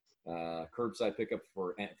all. Curbside pickup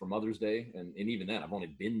for Mother's Day, and even then I've only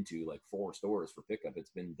been to like 4 stores for pickup.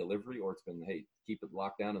 It's been delivery, or it's been, hey, keep it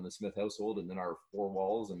locked down in the Smith household and then our 4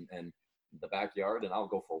 walls and the backyard, and I'll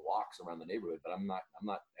go for walks around the neighborhood, but I'm not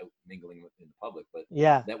out mingling in the public. But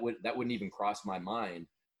that wouldn't even cross my mind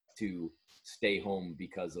to stay home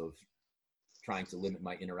because of trying to limit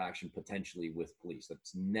my interaction potentially with police.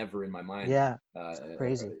 That's never in my mind.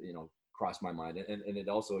 Crazy. Crossed my mind. And it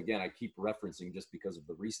also, again, I keep referencing just because of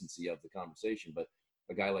the recency of the conversation, but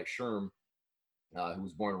a guy like Sherm, who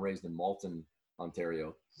was born and raised in Malton,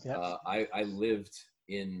 Ontario. I lived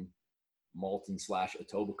in Malton /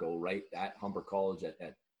 Etobicoke, right at Humber College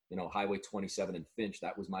at Highway 27 in Finch.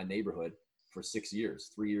 That was my neighborhood for 6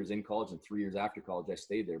 years, 3 years in college and 3 years after college. I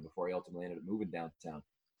stayed there before I ultimately ended up moving downtown.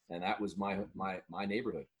 And that was my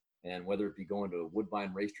neighborhood. And whether it be going to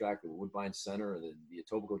Woodbine Racetrack, or Woodbine Center, or the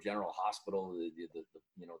Etobicoke General Hospital, the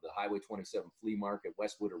Highway 27 Flea Market,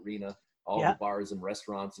 Westwood Arena, all the Yeah. bars and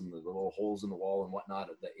restaurants and the little holes in the wall and whatnot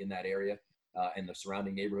in that area, and the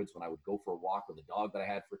surrounding neighborhoods when I would go for a walk with a dog that I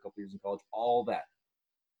had for a couple years in college, all that.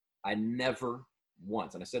 I never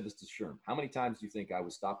once, and I said this to Sherm, how many times do you think I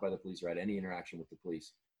was stopped by the police or had any interaction with the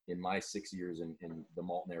police in my 6 years in the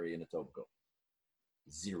Malton area in Etobicoke?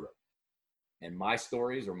 Zero. And my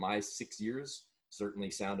stories or my 6 years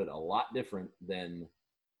certainly sounded a lot different than,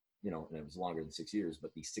 and it was longer than 6 years,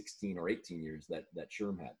 but the 16 or 18 years that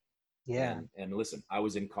Sherm had. Yeah. And listen, I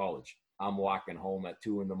was in college. I'm walking home at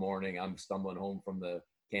 2 a.m. I'm stumbling home from the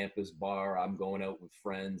campus bar. I'm going out with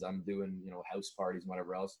friends. I'm doing, house parties and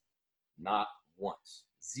whatever else. Not once,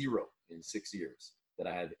 zero in 6 years that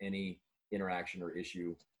I had any interaction or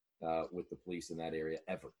issue with the police in that area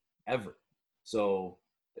ever. So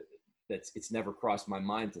it's never crossed my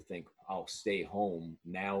mind to think I'll stay home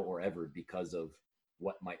now or ever because of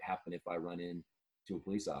what might happen if I run into a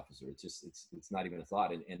police officer. It's not even a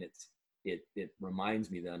thought. And it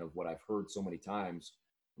reminds me then of what I've heard so many times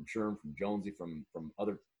from Sherm, from Jonesy, from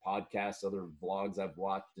other podcasts, other vlogs I've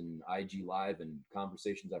watched and IG Live and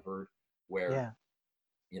conversations I've heard where,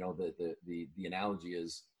 the analogy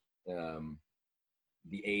is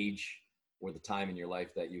the age or the time in your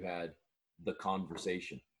life that you had the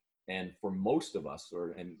conversation. And for most of us,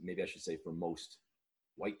 and maybe I should say for most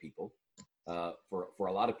white people, for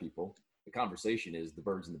a lot of people, the conversation is the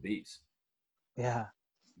birds and the bees. Yeah.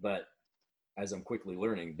 But as I'm quickly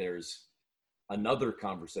learning, there's another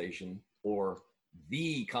conversation, or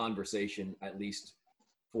the conversation, at least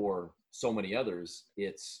for so many others.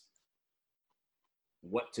 It's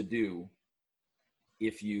what to do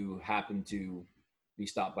if you happen to be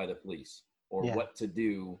stopped by the police, or what to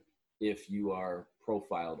do if you are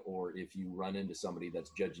profiled, or if you run into somebody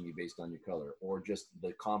that's judging you based on your color, or just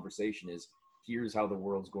the conversation is, here's how the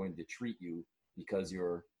world's going to treat you because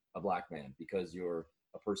you're a black man, because you're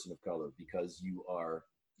a person of color, because you are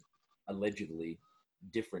allegedly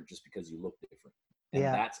different just because you look different. And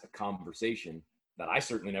that's a conversation that I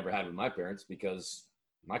certainly never had with my parents, because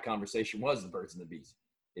my conversation was the birds and the bees.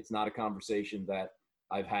 It's not a conversation that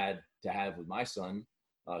I've had to have with my son,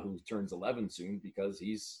 who turns 11 soon, because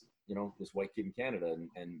he's, this white kid in Canada.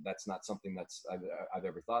 And that's not something I've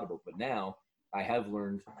ever thought about. But now I have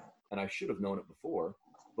learned, and I should have known it before,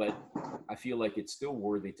 but I feel like it's still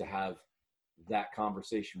worthy to have that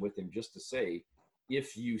conversation with him, just to say,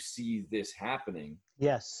 if you see this happening,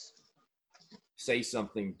 yes, say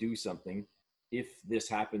something, do something. If this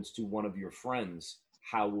happens to one of your friends,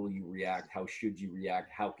 how will you react? How should you react?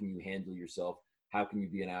 How can you handle yourself? How can you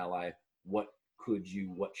be an ally? What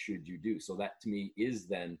should you do? So that to me is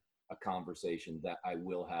then a conversation that I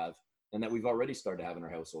will have, and that we've already started to have in our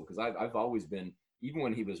household. Because I've always been, even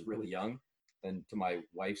when he was really young, and to my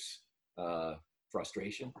wife's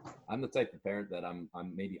frustration, I'm the type of parent that I'm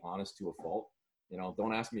maybe honest to a fault.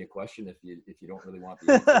 Don't ask me a question if you don't really want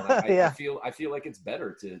the answer. I feel like it's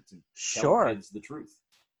better to tell kids the truth.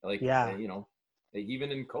 Like,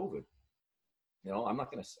 even in COVID, I'm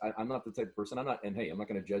not the type of person. I'm not going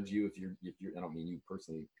to judge you if you're, I don't mean you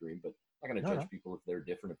personally, Kareem, but I'm not going to judge people if they're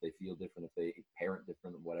different, if they feel different, if they parent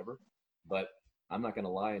different, whatever. But I'm not going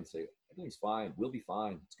to lie and say everything's fine. We'll be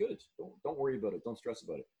fine. It's good. Don't worry about it. Don't stress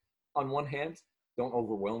about it. On one hand, don't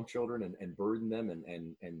overwhelm children and burden them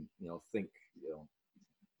and think,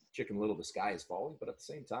 Chicken Little, the sky is falling. But at the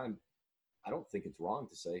same time, I don't think it's wrong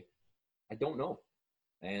to say, I don't know.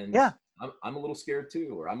 And I'm a little scared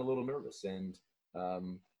too, or I'm a little nervous, and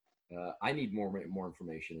I need more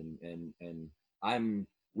information. And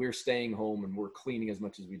we're staying home and we're cleaning as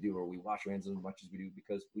much as we do, or we wash our hands as much as we do,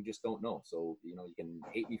 because we just don't know. So, you can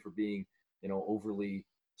hate me for being, overly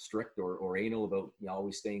strict or anal about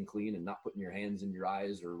always staying clean and not putting your hands in your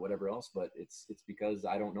eyes or whatever else. But it's because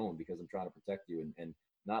I don't know, and because I'm trying to protect you, and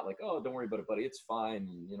not like, oh, don't worry about it, buddy. It's fine.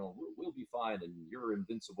 And, we'll be fine. And you're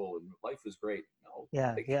invincible and life is great. No.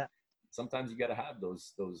 Sometimes you got to have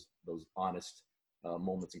those honest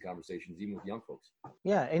moments and conversations, even with young folks.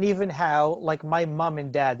 Yeah. And even how, like, my mom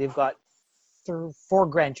and dad, they've got 4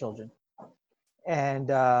 grandchildren. And,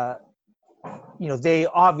 they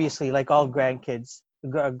obviously, like all grandparents,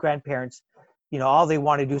 all they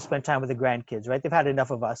want to do is spend time with the grandkids, right? They've had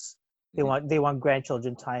enough of us. They want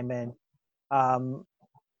grandchildren time. And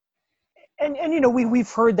we've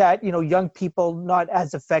heard that, young people not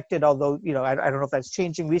as affected, although, I don't know if that's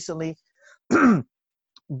changing recently.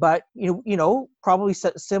 But, probably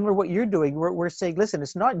similar to what you're doing. We're saying, listen,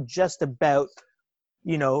 it's not just about,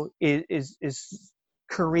 is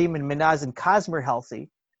Kareem and Minaz and Cosmer healthy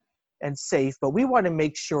and safe, but we want to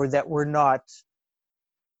make sure that we're not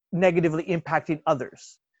negatively impacting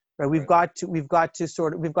others, right? We've got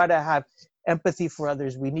to have empathy for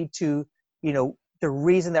others. We need to, the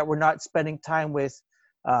reason that we're not spending time with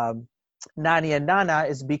Nani and Nana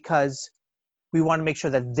is because we want to make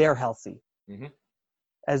sure that they're healthy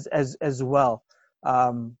as well.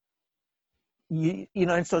 And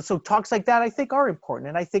so talks like that I think are important,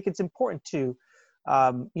 and I think it's important to,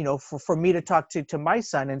 for me to talk to my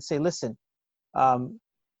son and say, listen,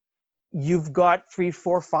 you've got 3,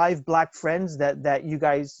 4, 5 black friends that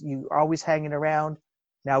you are always hanging around.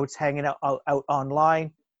 Now it's hanging out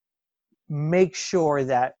online. Make sure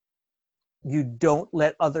that you don't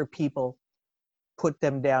let other people put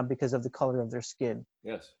them down because of the color of their skin.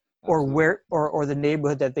 Yes. Absolutely. Or the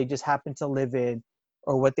neighborhood that they just happen to live in,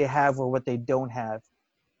 or what they have or what they don't have.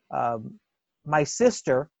 My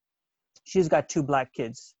sister, she's got 2 black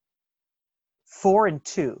kids, 4 and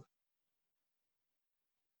 2.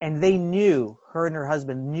 And her and her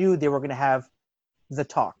husband knew they were going to have the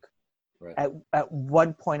talk. Right. At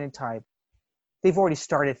one point in time. They've already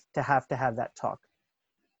started to have that talk,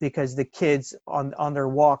 because the kids on their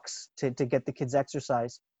walks to get the kids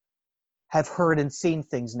exercise have heard and seen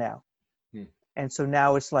things now. And so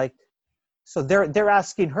now it's like, so they're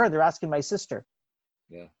asking my sister,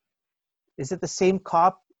 is it the same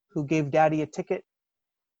cop who gave daddy a ticket?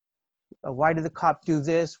 Why did the cop do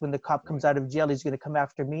this? When the cop comes out of jail, he's going to come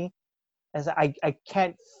after me. As I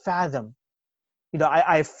can't fathom,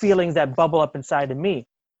 I have feelings that bubble up inside of me.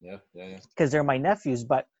 Yeah. Because they're my nephews,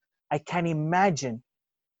 but I can't imagine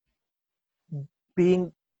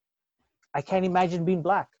being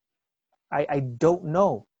black. I don't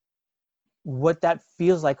know what that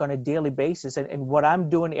feels like on a daily basis. And what I'm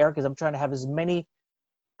doing, Eric, is I'm trying to have as many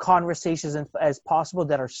conversations as possible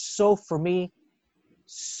that are so, for me,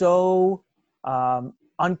 so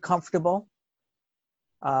uncomfortable.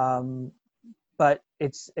 But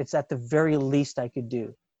it's at the very least I could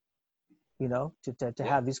do, to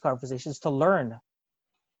have these conversations, to learn,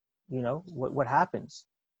 what happens.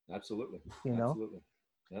 Absolutely. Absolutely.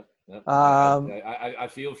 Yep. I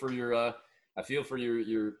feel for your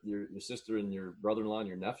sister and your brother-in-law and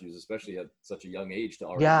your nephews, especially at such a young age, to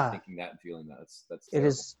already be thinking that and feeling that. That's it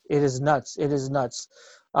is nuts. It is nuts.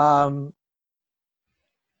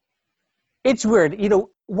 It's weird.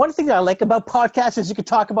 One thing that I like about podcasts is you can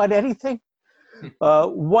talk about anything.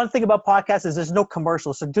 One thing about podcasts is there's no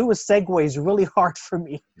commercials, so doing a segue is really hard for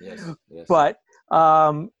me. Yes. But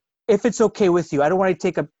if it's okay with you, I don't want to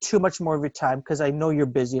take up too much more of your time, because I know you're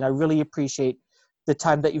busy, and I really appreciate the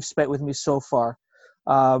time that you've spent with me so far.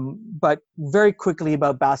 But very quickly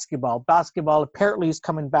about basketball. Basketball apparently is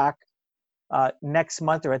coming back next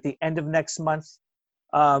month, or at the end of next month.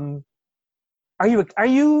 You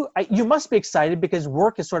must be excited, because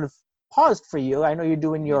work is sort of paused for you. I know you're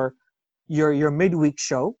doing your midweek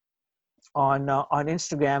show on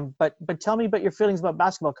Instagram, but tell me about your feelings about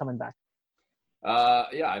basketball coming back.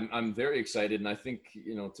 I'm very excited, and I think,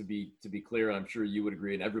 to be clear, I'm sure you would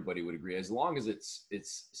agree, and everybody would agree, as long as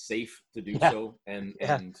it's safe to do so, and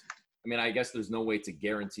I mean, I guess there's no way to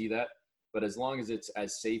guarantee that, but as long as it's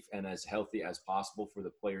as safe and as healthy as possible for the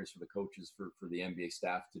players, for the coaches, for the NBA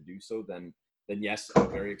staff to do so, then yes, I'm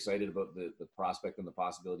very excited about the prospect and the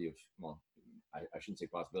possibility of, well, I shouldn't say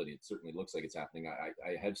possibility. It certainly looks like it's happening.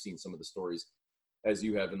 I have seen some of the stories, as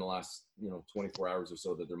you have in the last 24 hours or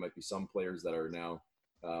so, that there might be some players that are now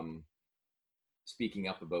speaking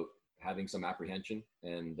up about having some apprehension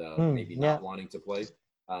and maybe not wanting to play.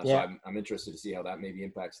 So I'm interested to see how that maybe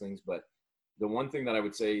impacts things. But the one thing that I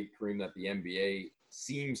would say, Kareem, that the NBA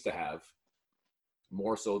seems to have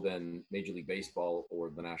more so than Major League Baseball or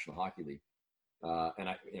the National Hockey League,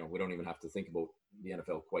 and we don't even have to think about the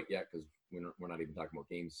NFL quite yet, because we're not even talking about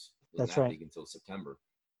games in that league until September.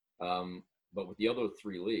 But with the other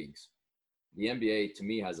 3 leagues, the NBA, to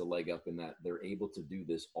me, has a leg up in that they're able to do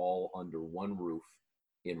this all under one roof,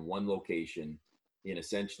 in one location, in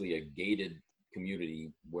essentially a gated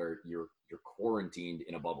community where you're quarantined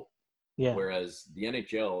in a bubble. Yeah. Whereas the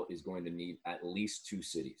NHL is going to need at least 2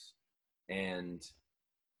 cities. And,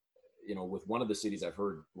 with one of the cities I've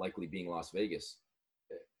heard likely being Las Vegas,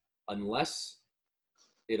 unless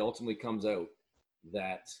it ultimately comes out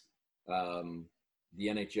that the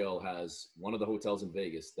NHL has one of the hotels in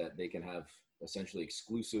Vegas that they can have essentially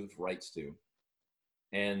exclusive rights to,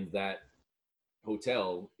 and that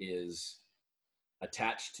hotel is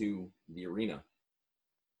attached to the arena,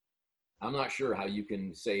 I'm not sure how you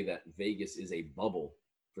can say that Vegas is a bubble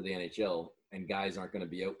for the NHL and guys aren't going to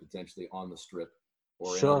be out potentially on the strip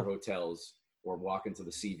or in other hotels, or walk into the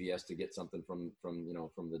CVS to get something from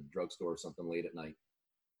the drugstore or something late at night.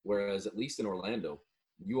 Whereas at least in Orlando,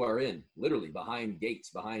 you are in literally behind gates,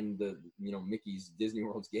 behind the, you know, Mickey's Disney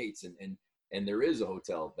World's gates, and there is a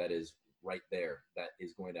hotel that is right there that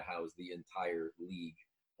is going to house the entire league,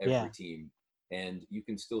 every Yeah. team, and you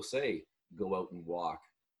can still say go out and walk,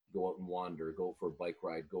 go out and wander, go for a bike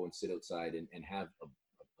ride, go and sit outside and have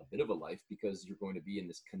a bit of a life, because you're going to be in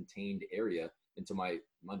this contained area. And to my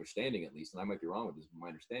understanding, at least, and I might be wrong with this, but my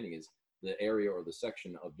understanding is the area or the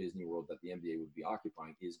section of Disney World that the NBA would be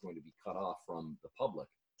occupying is going to be cut off from the public.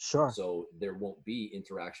 Sure. So there won't be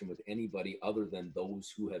interaction with anybody other than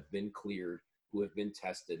those who have been cleared, who have been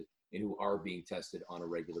tested, and who are being tested on a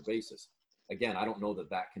regular basis. Again, I don't know that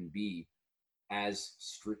that can be as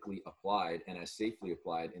strictly applied and as safely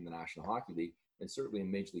applied in the National Hockey League, and certainly in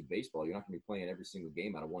Major League Baseball. You're not going to be playing every single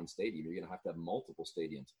game out of one stadium. You're going to have multiple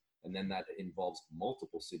stadiums, and then that involves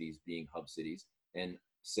multiple cities being hub cities. And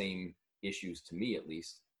same issues, to me at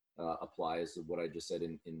least, applies to what I just said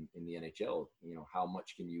in the NHL. You know, how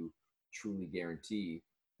much can you truly guarantee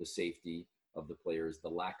the safety of the players, the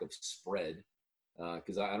lack of spread?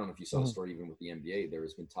 Because I don't know if you saw the story even with the NBA. There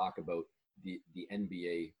has been talk about the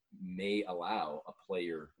NBA may allow a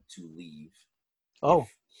player to leave if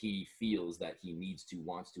he feels that he needs to,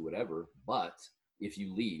 wants to, whatever. But if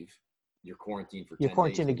you leave, you're quarantined for 10 days. You're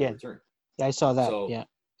quarantined again. Return. Yeah, I saw that.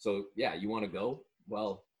 So yeah, you want to go?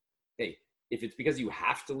 Well, hey, if it's because you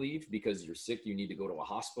have to leave because you're sick, you need to go to a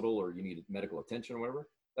hospital or you need medical attention or whatever,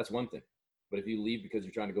 that's one thing. But if you leave because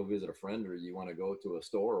you're trying to go visit a friend or you want to go to a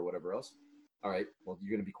store or whatever else, all right, well,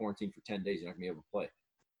 you're going to be quarantined for 10 days. You're not going to be able to play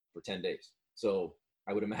for 10 days. So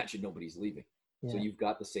I would imagine nobody's leaving. Yeah. So you've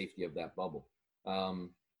got the safety of that bubble.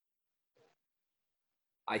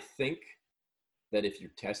 I think that if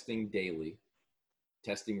you're testing daily,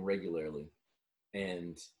 testing regularly,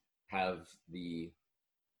 and have the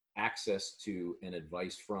access to and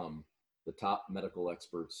advice from the top medical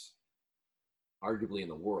experts, arguably in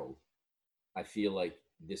the world, I feel like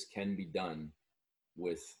this can be done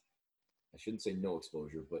with, I shouldn't say no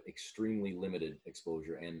exposure, but extremely limited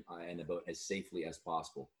exposure and about as safely as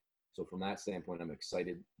possible. So from that standpoint, I'm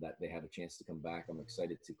excited that they have a chance to come back. I'm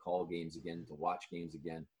excited to call games again, to watch games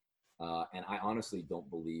again. And I honestly don't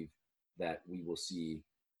believe that we will see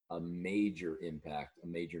a major impact, a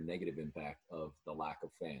major negative impact of the lack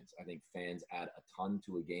of fans. I think fans add a ton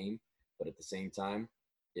to a game, but at the same time,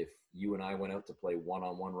 if you and I went out to play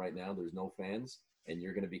one-on-one right now, there's no fans, and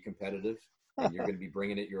you're going to be competitive, and you're going to be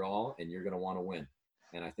bringing it your all, and you're going to want to win.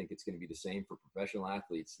 And I think it's going to be the same for professional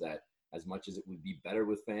athletes, that as much as it would be better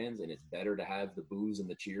with fans, and it's better to have the boos and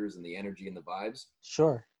the cheers and the energy and the vibes,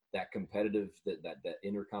 sure, that competitive, that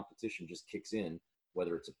inner competition just kicks in,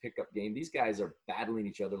 whether it's a pickup game. These guys are battling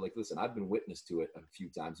each other. Like, listen, I've been witness to it a few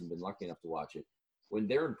times and been lucky enough to watch it. When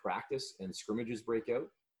they're in practice and scrimmages break out,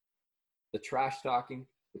 the trash talking,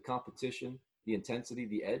 the competition, the intensity,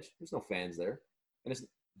 the edge, there's no fans there. And it's a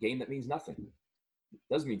game that means nothing. It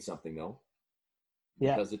does mean something, though,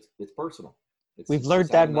 because it's personal. We've learned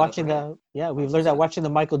that watching the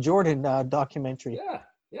Michael Jordan documentary.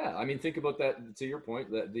 Yeah. I mean, think about that. To your point,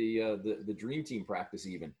 that the Dream Team practice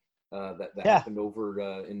even that happened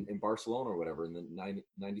over in Barcelona or whatever in the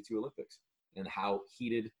 92 Olympics, and how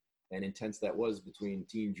heated and intense that was between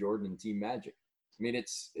Team Jordan and Team Magic. I mean,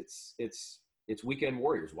 it's weekend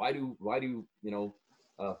warriors. Why do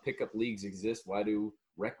pickup leagues exist? Why do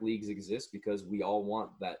rec leagues exist? Because we all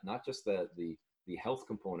want that, not just the health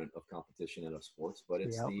component of competition and of sports, but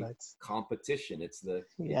it's the competition. It's the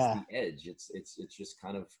edge. It's just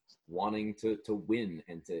kind of wanting to win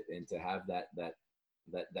and to have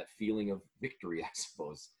that feeling of victory, I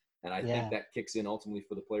suppose. And I think that kicks in ultimately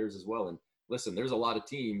for the players as well. And listen, there's a lot of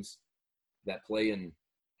teams that play in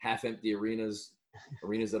half-empty arenas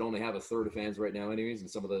that only have a third of fans right now anyways, in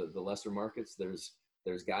some of the lesser markets.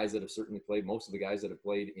 There's guys that have certainly played, most of the guys that have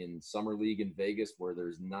played in summer league in Vegas, where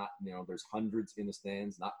there's not, there's hundreds in the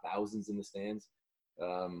stands, not thousands in the stands.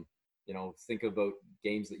 Think about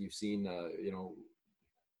games that you've seen,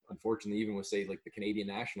 unfortunately, even with, say, like the Canadian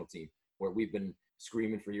national team, where we've been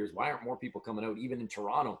screaming for years, why aren't more people coming out, even in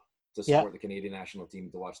Toronto, to support the Canadian national team,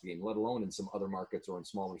 to watch the game, let alone in some other markets or in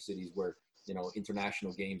smaller cities where,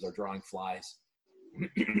 international games are drawing flies.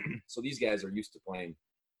 So these guys are used to playing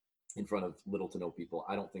in front of little to no people.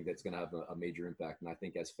 I don't think that's going to have a major impact. And I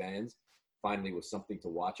think as fans, finally, with something to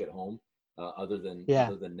watch at home, other than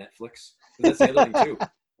Netflix, that's the other thing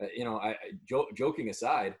too. Joking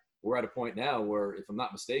aside, we're at a point now where, if I'm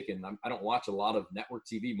not mistaken, I don't watch a lot of network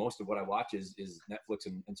TV. Most of what I watch is Netflix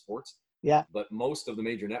and sports. Yeah. But most of the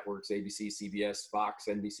major networks, ABC, CBS, Fox,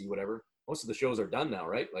 NBC, whatever, most of the shows are done now,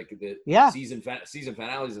 right? Like the season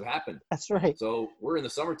finales have happened. That's right. So we're in the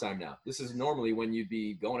summertime now. This is normally when you'd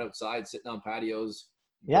be going outside, sitting on patios,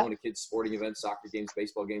 Yeah. going to kids' sporting events, soccer games,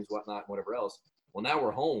 baseball games, whatnot, whatever else. Well, now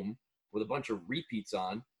we're home with a bunch of repeats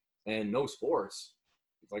on and no sports.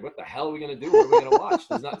 It's like, what the hell are we going to do? What are we going to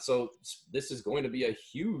watch? So this is going to be a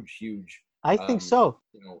huge, I think so.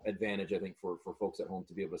 advantage, I think, for folks at home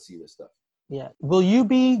to be able to see this stuff. Yeah. Will you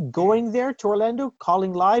be going there to Orlando,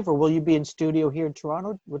 calling live, or will you be in studio here in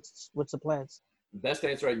Toronto? What's the plans? Best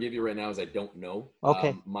answer I can give you right now is I don't know.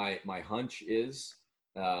 Okay. My hunch is,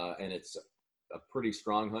 and it's a pretty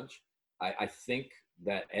strong hunch, I think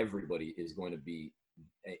that everybody is going to be,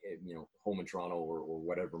 home in Toronto or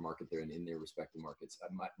whatever market they're in their respective markets.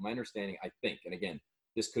 My understanding, I think, and again,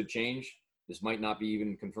 this could change. This might not be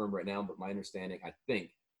even confirmed right now, but my understanding, I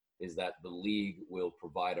think, is that the league will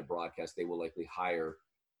provide a broadcast. They will likely hire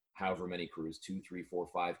however many crews, 2, 3, 4,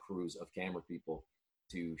 5 crews of camera people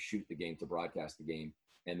to shoot the game, to broadcast the game.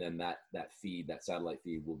 And then that feed, that satellite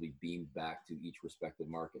feed, will be beamed back to each respective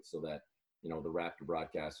market, so that, the Raptor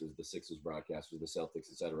broadcasters, the Sixers broadcasters, the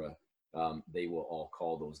Celtics, etc., they will all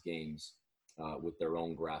call those games with their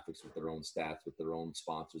own graphics, with their own stats, with their own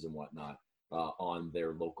sponsors and whatnot, on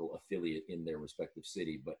their local affiliate in their respective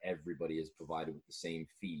city. But everybody is provided with the same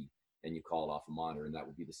feed, and you call it off a monitor. And that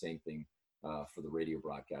would be the same thing for the radio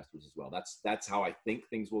broadcasters as well. That's how I think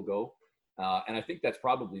things will go. And I think that's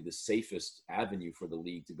probably the safest avenue for the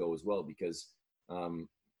league to go as well, because,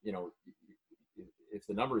 if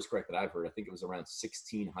the number is correct that I've heard, I think it was around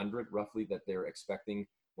 1,600 roughly that they're expecting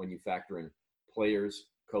when you factor in players,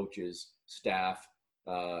 coaches, staff,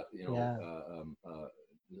 the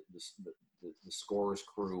scorers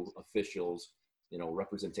crew, officials,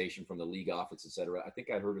 representation from the league office, etc. I think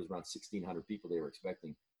I heard it was around 1,600 people they were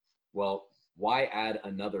expecting. Well, why add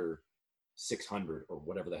another 600 or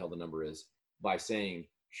whatever the hell the number is by saying,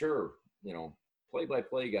 sure,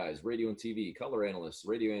 play-by-play guys, radio and TV, color analysts,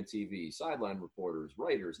 radio and TV, sideline reporters,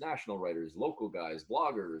 writers, national writers, local guys,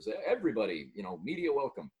 bloggers, everybody, media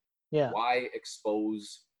welcome. Yeah. Why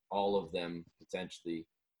expose all of them potentially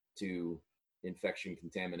to infection,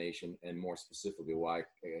 contamination, and more specifically, why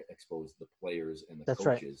expose the players and the That's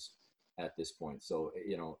coaches at this point? So,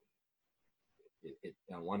 it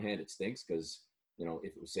on one hand, it stinks because, if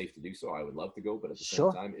it was safe to do so, I would love to go. But at the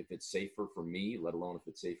same time, if it's safer for me, let alone if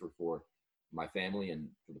it's safer for my family and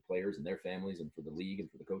for the players and their families and for the league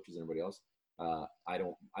and for the coaches and everybody else, I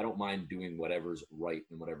don't mind doing whatever's right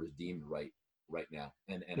and whatever's deemed right now.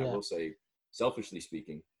 And I will say, selfishly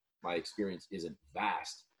speaking, my experience isn't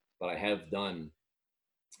vast, but I have done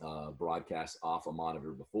broadcasts off a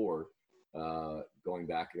monitor before, going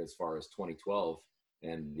back as far as 2012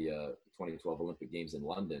 and the 2012 Olympic Games in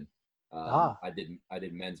London. I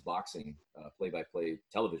did men's boxing play-by-play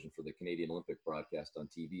television for the Canadian Olympic broadcast on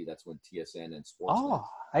TV. That's when TSN and Sportsnet. Oh,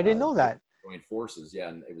 I didn't know that. Joined forces, yeah,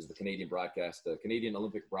 and it was the Canadian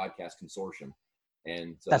Olympic Broadcast Consortium.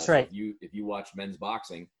 And that's right. If you watch men's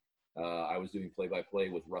boxing, I was doing play-by-play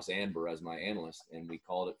with Russ Amber as my analyst, and we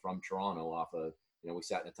called it from Toronto off a. We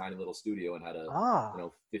sat in a tiny little studio and had a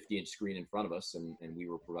 50-inch screen in front of us, and we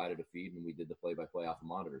were provided a feed, and we did the play-by-play off the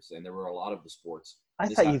monitors. And there were a lot of the sports. I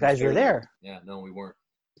thought you guys were there. Yeah, no, we weren't.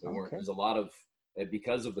 There's a lot of,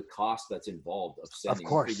 because of the cost that's involved of sending. Of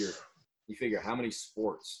course. You figure how many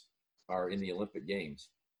sports are in the Olympic Games,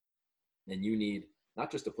 and you need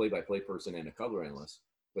not just a play-by-play person and a color analyst,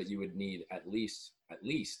 but you would need at least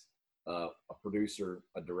a producer,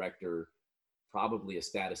 a director, probably a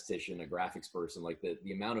statistician, a graphics person. Like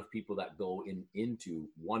the amount of people that go into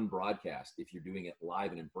one broadcast, if you're doing it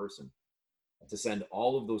live and in person, to send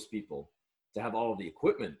all of those people, to have all of the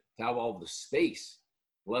equipment, to have all of the space,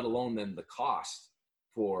 let alone then the cost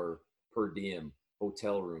for per diem,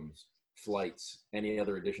 hotel rooms, flights, any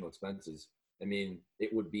other additional expenses. I mean,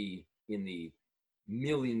 it would be in the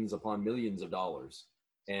millions upon millions of dollars.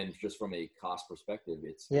 And just from a cost perspective,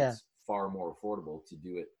 it's far more affordable to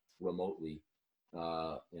do it remotely,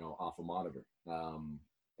 off a monitor.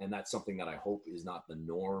 And that's something that I hope is not the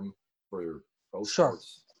norm for pro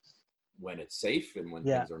sports when it's safe and when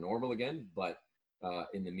things are normal again. But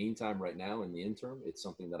in the meantime, right now, in the interim, it's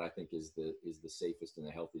something that I think is the safest and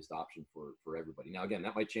the healthiest option for everybody. Now, again,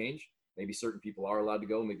 that might change. Maybe certain people are allowed to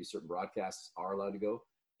go. Maybe certain broadcasts are allowed to go.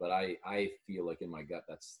 But I feel like in my gut,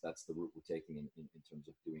 that's the route we're taking in terms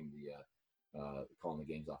of doing the calling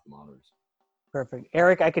the games off the monitors. Perfect.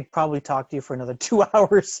 Eric, I could probably talk to you for another 2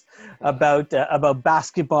 hours about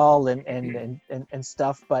basketball and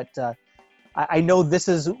stuff, but I know this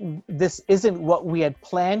isn't what we had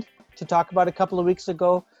planned to talk about a couple of weeks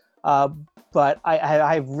ago, but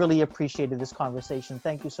I really appreciated this conversation.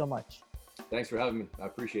 Thank you so much. Thanks for having me. I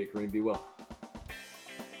appreciate it, Kareem. Be well.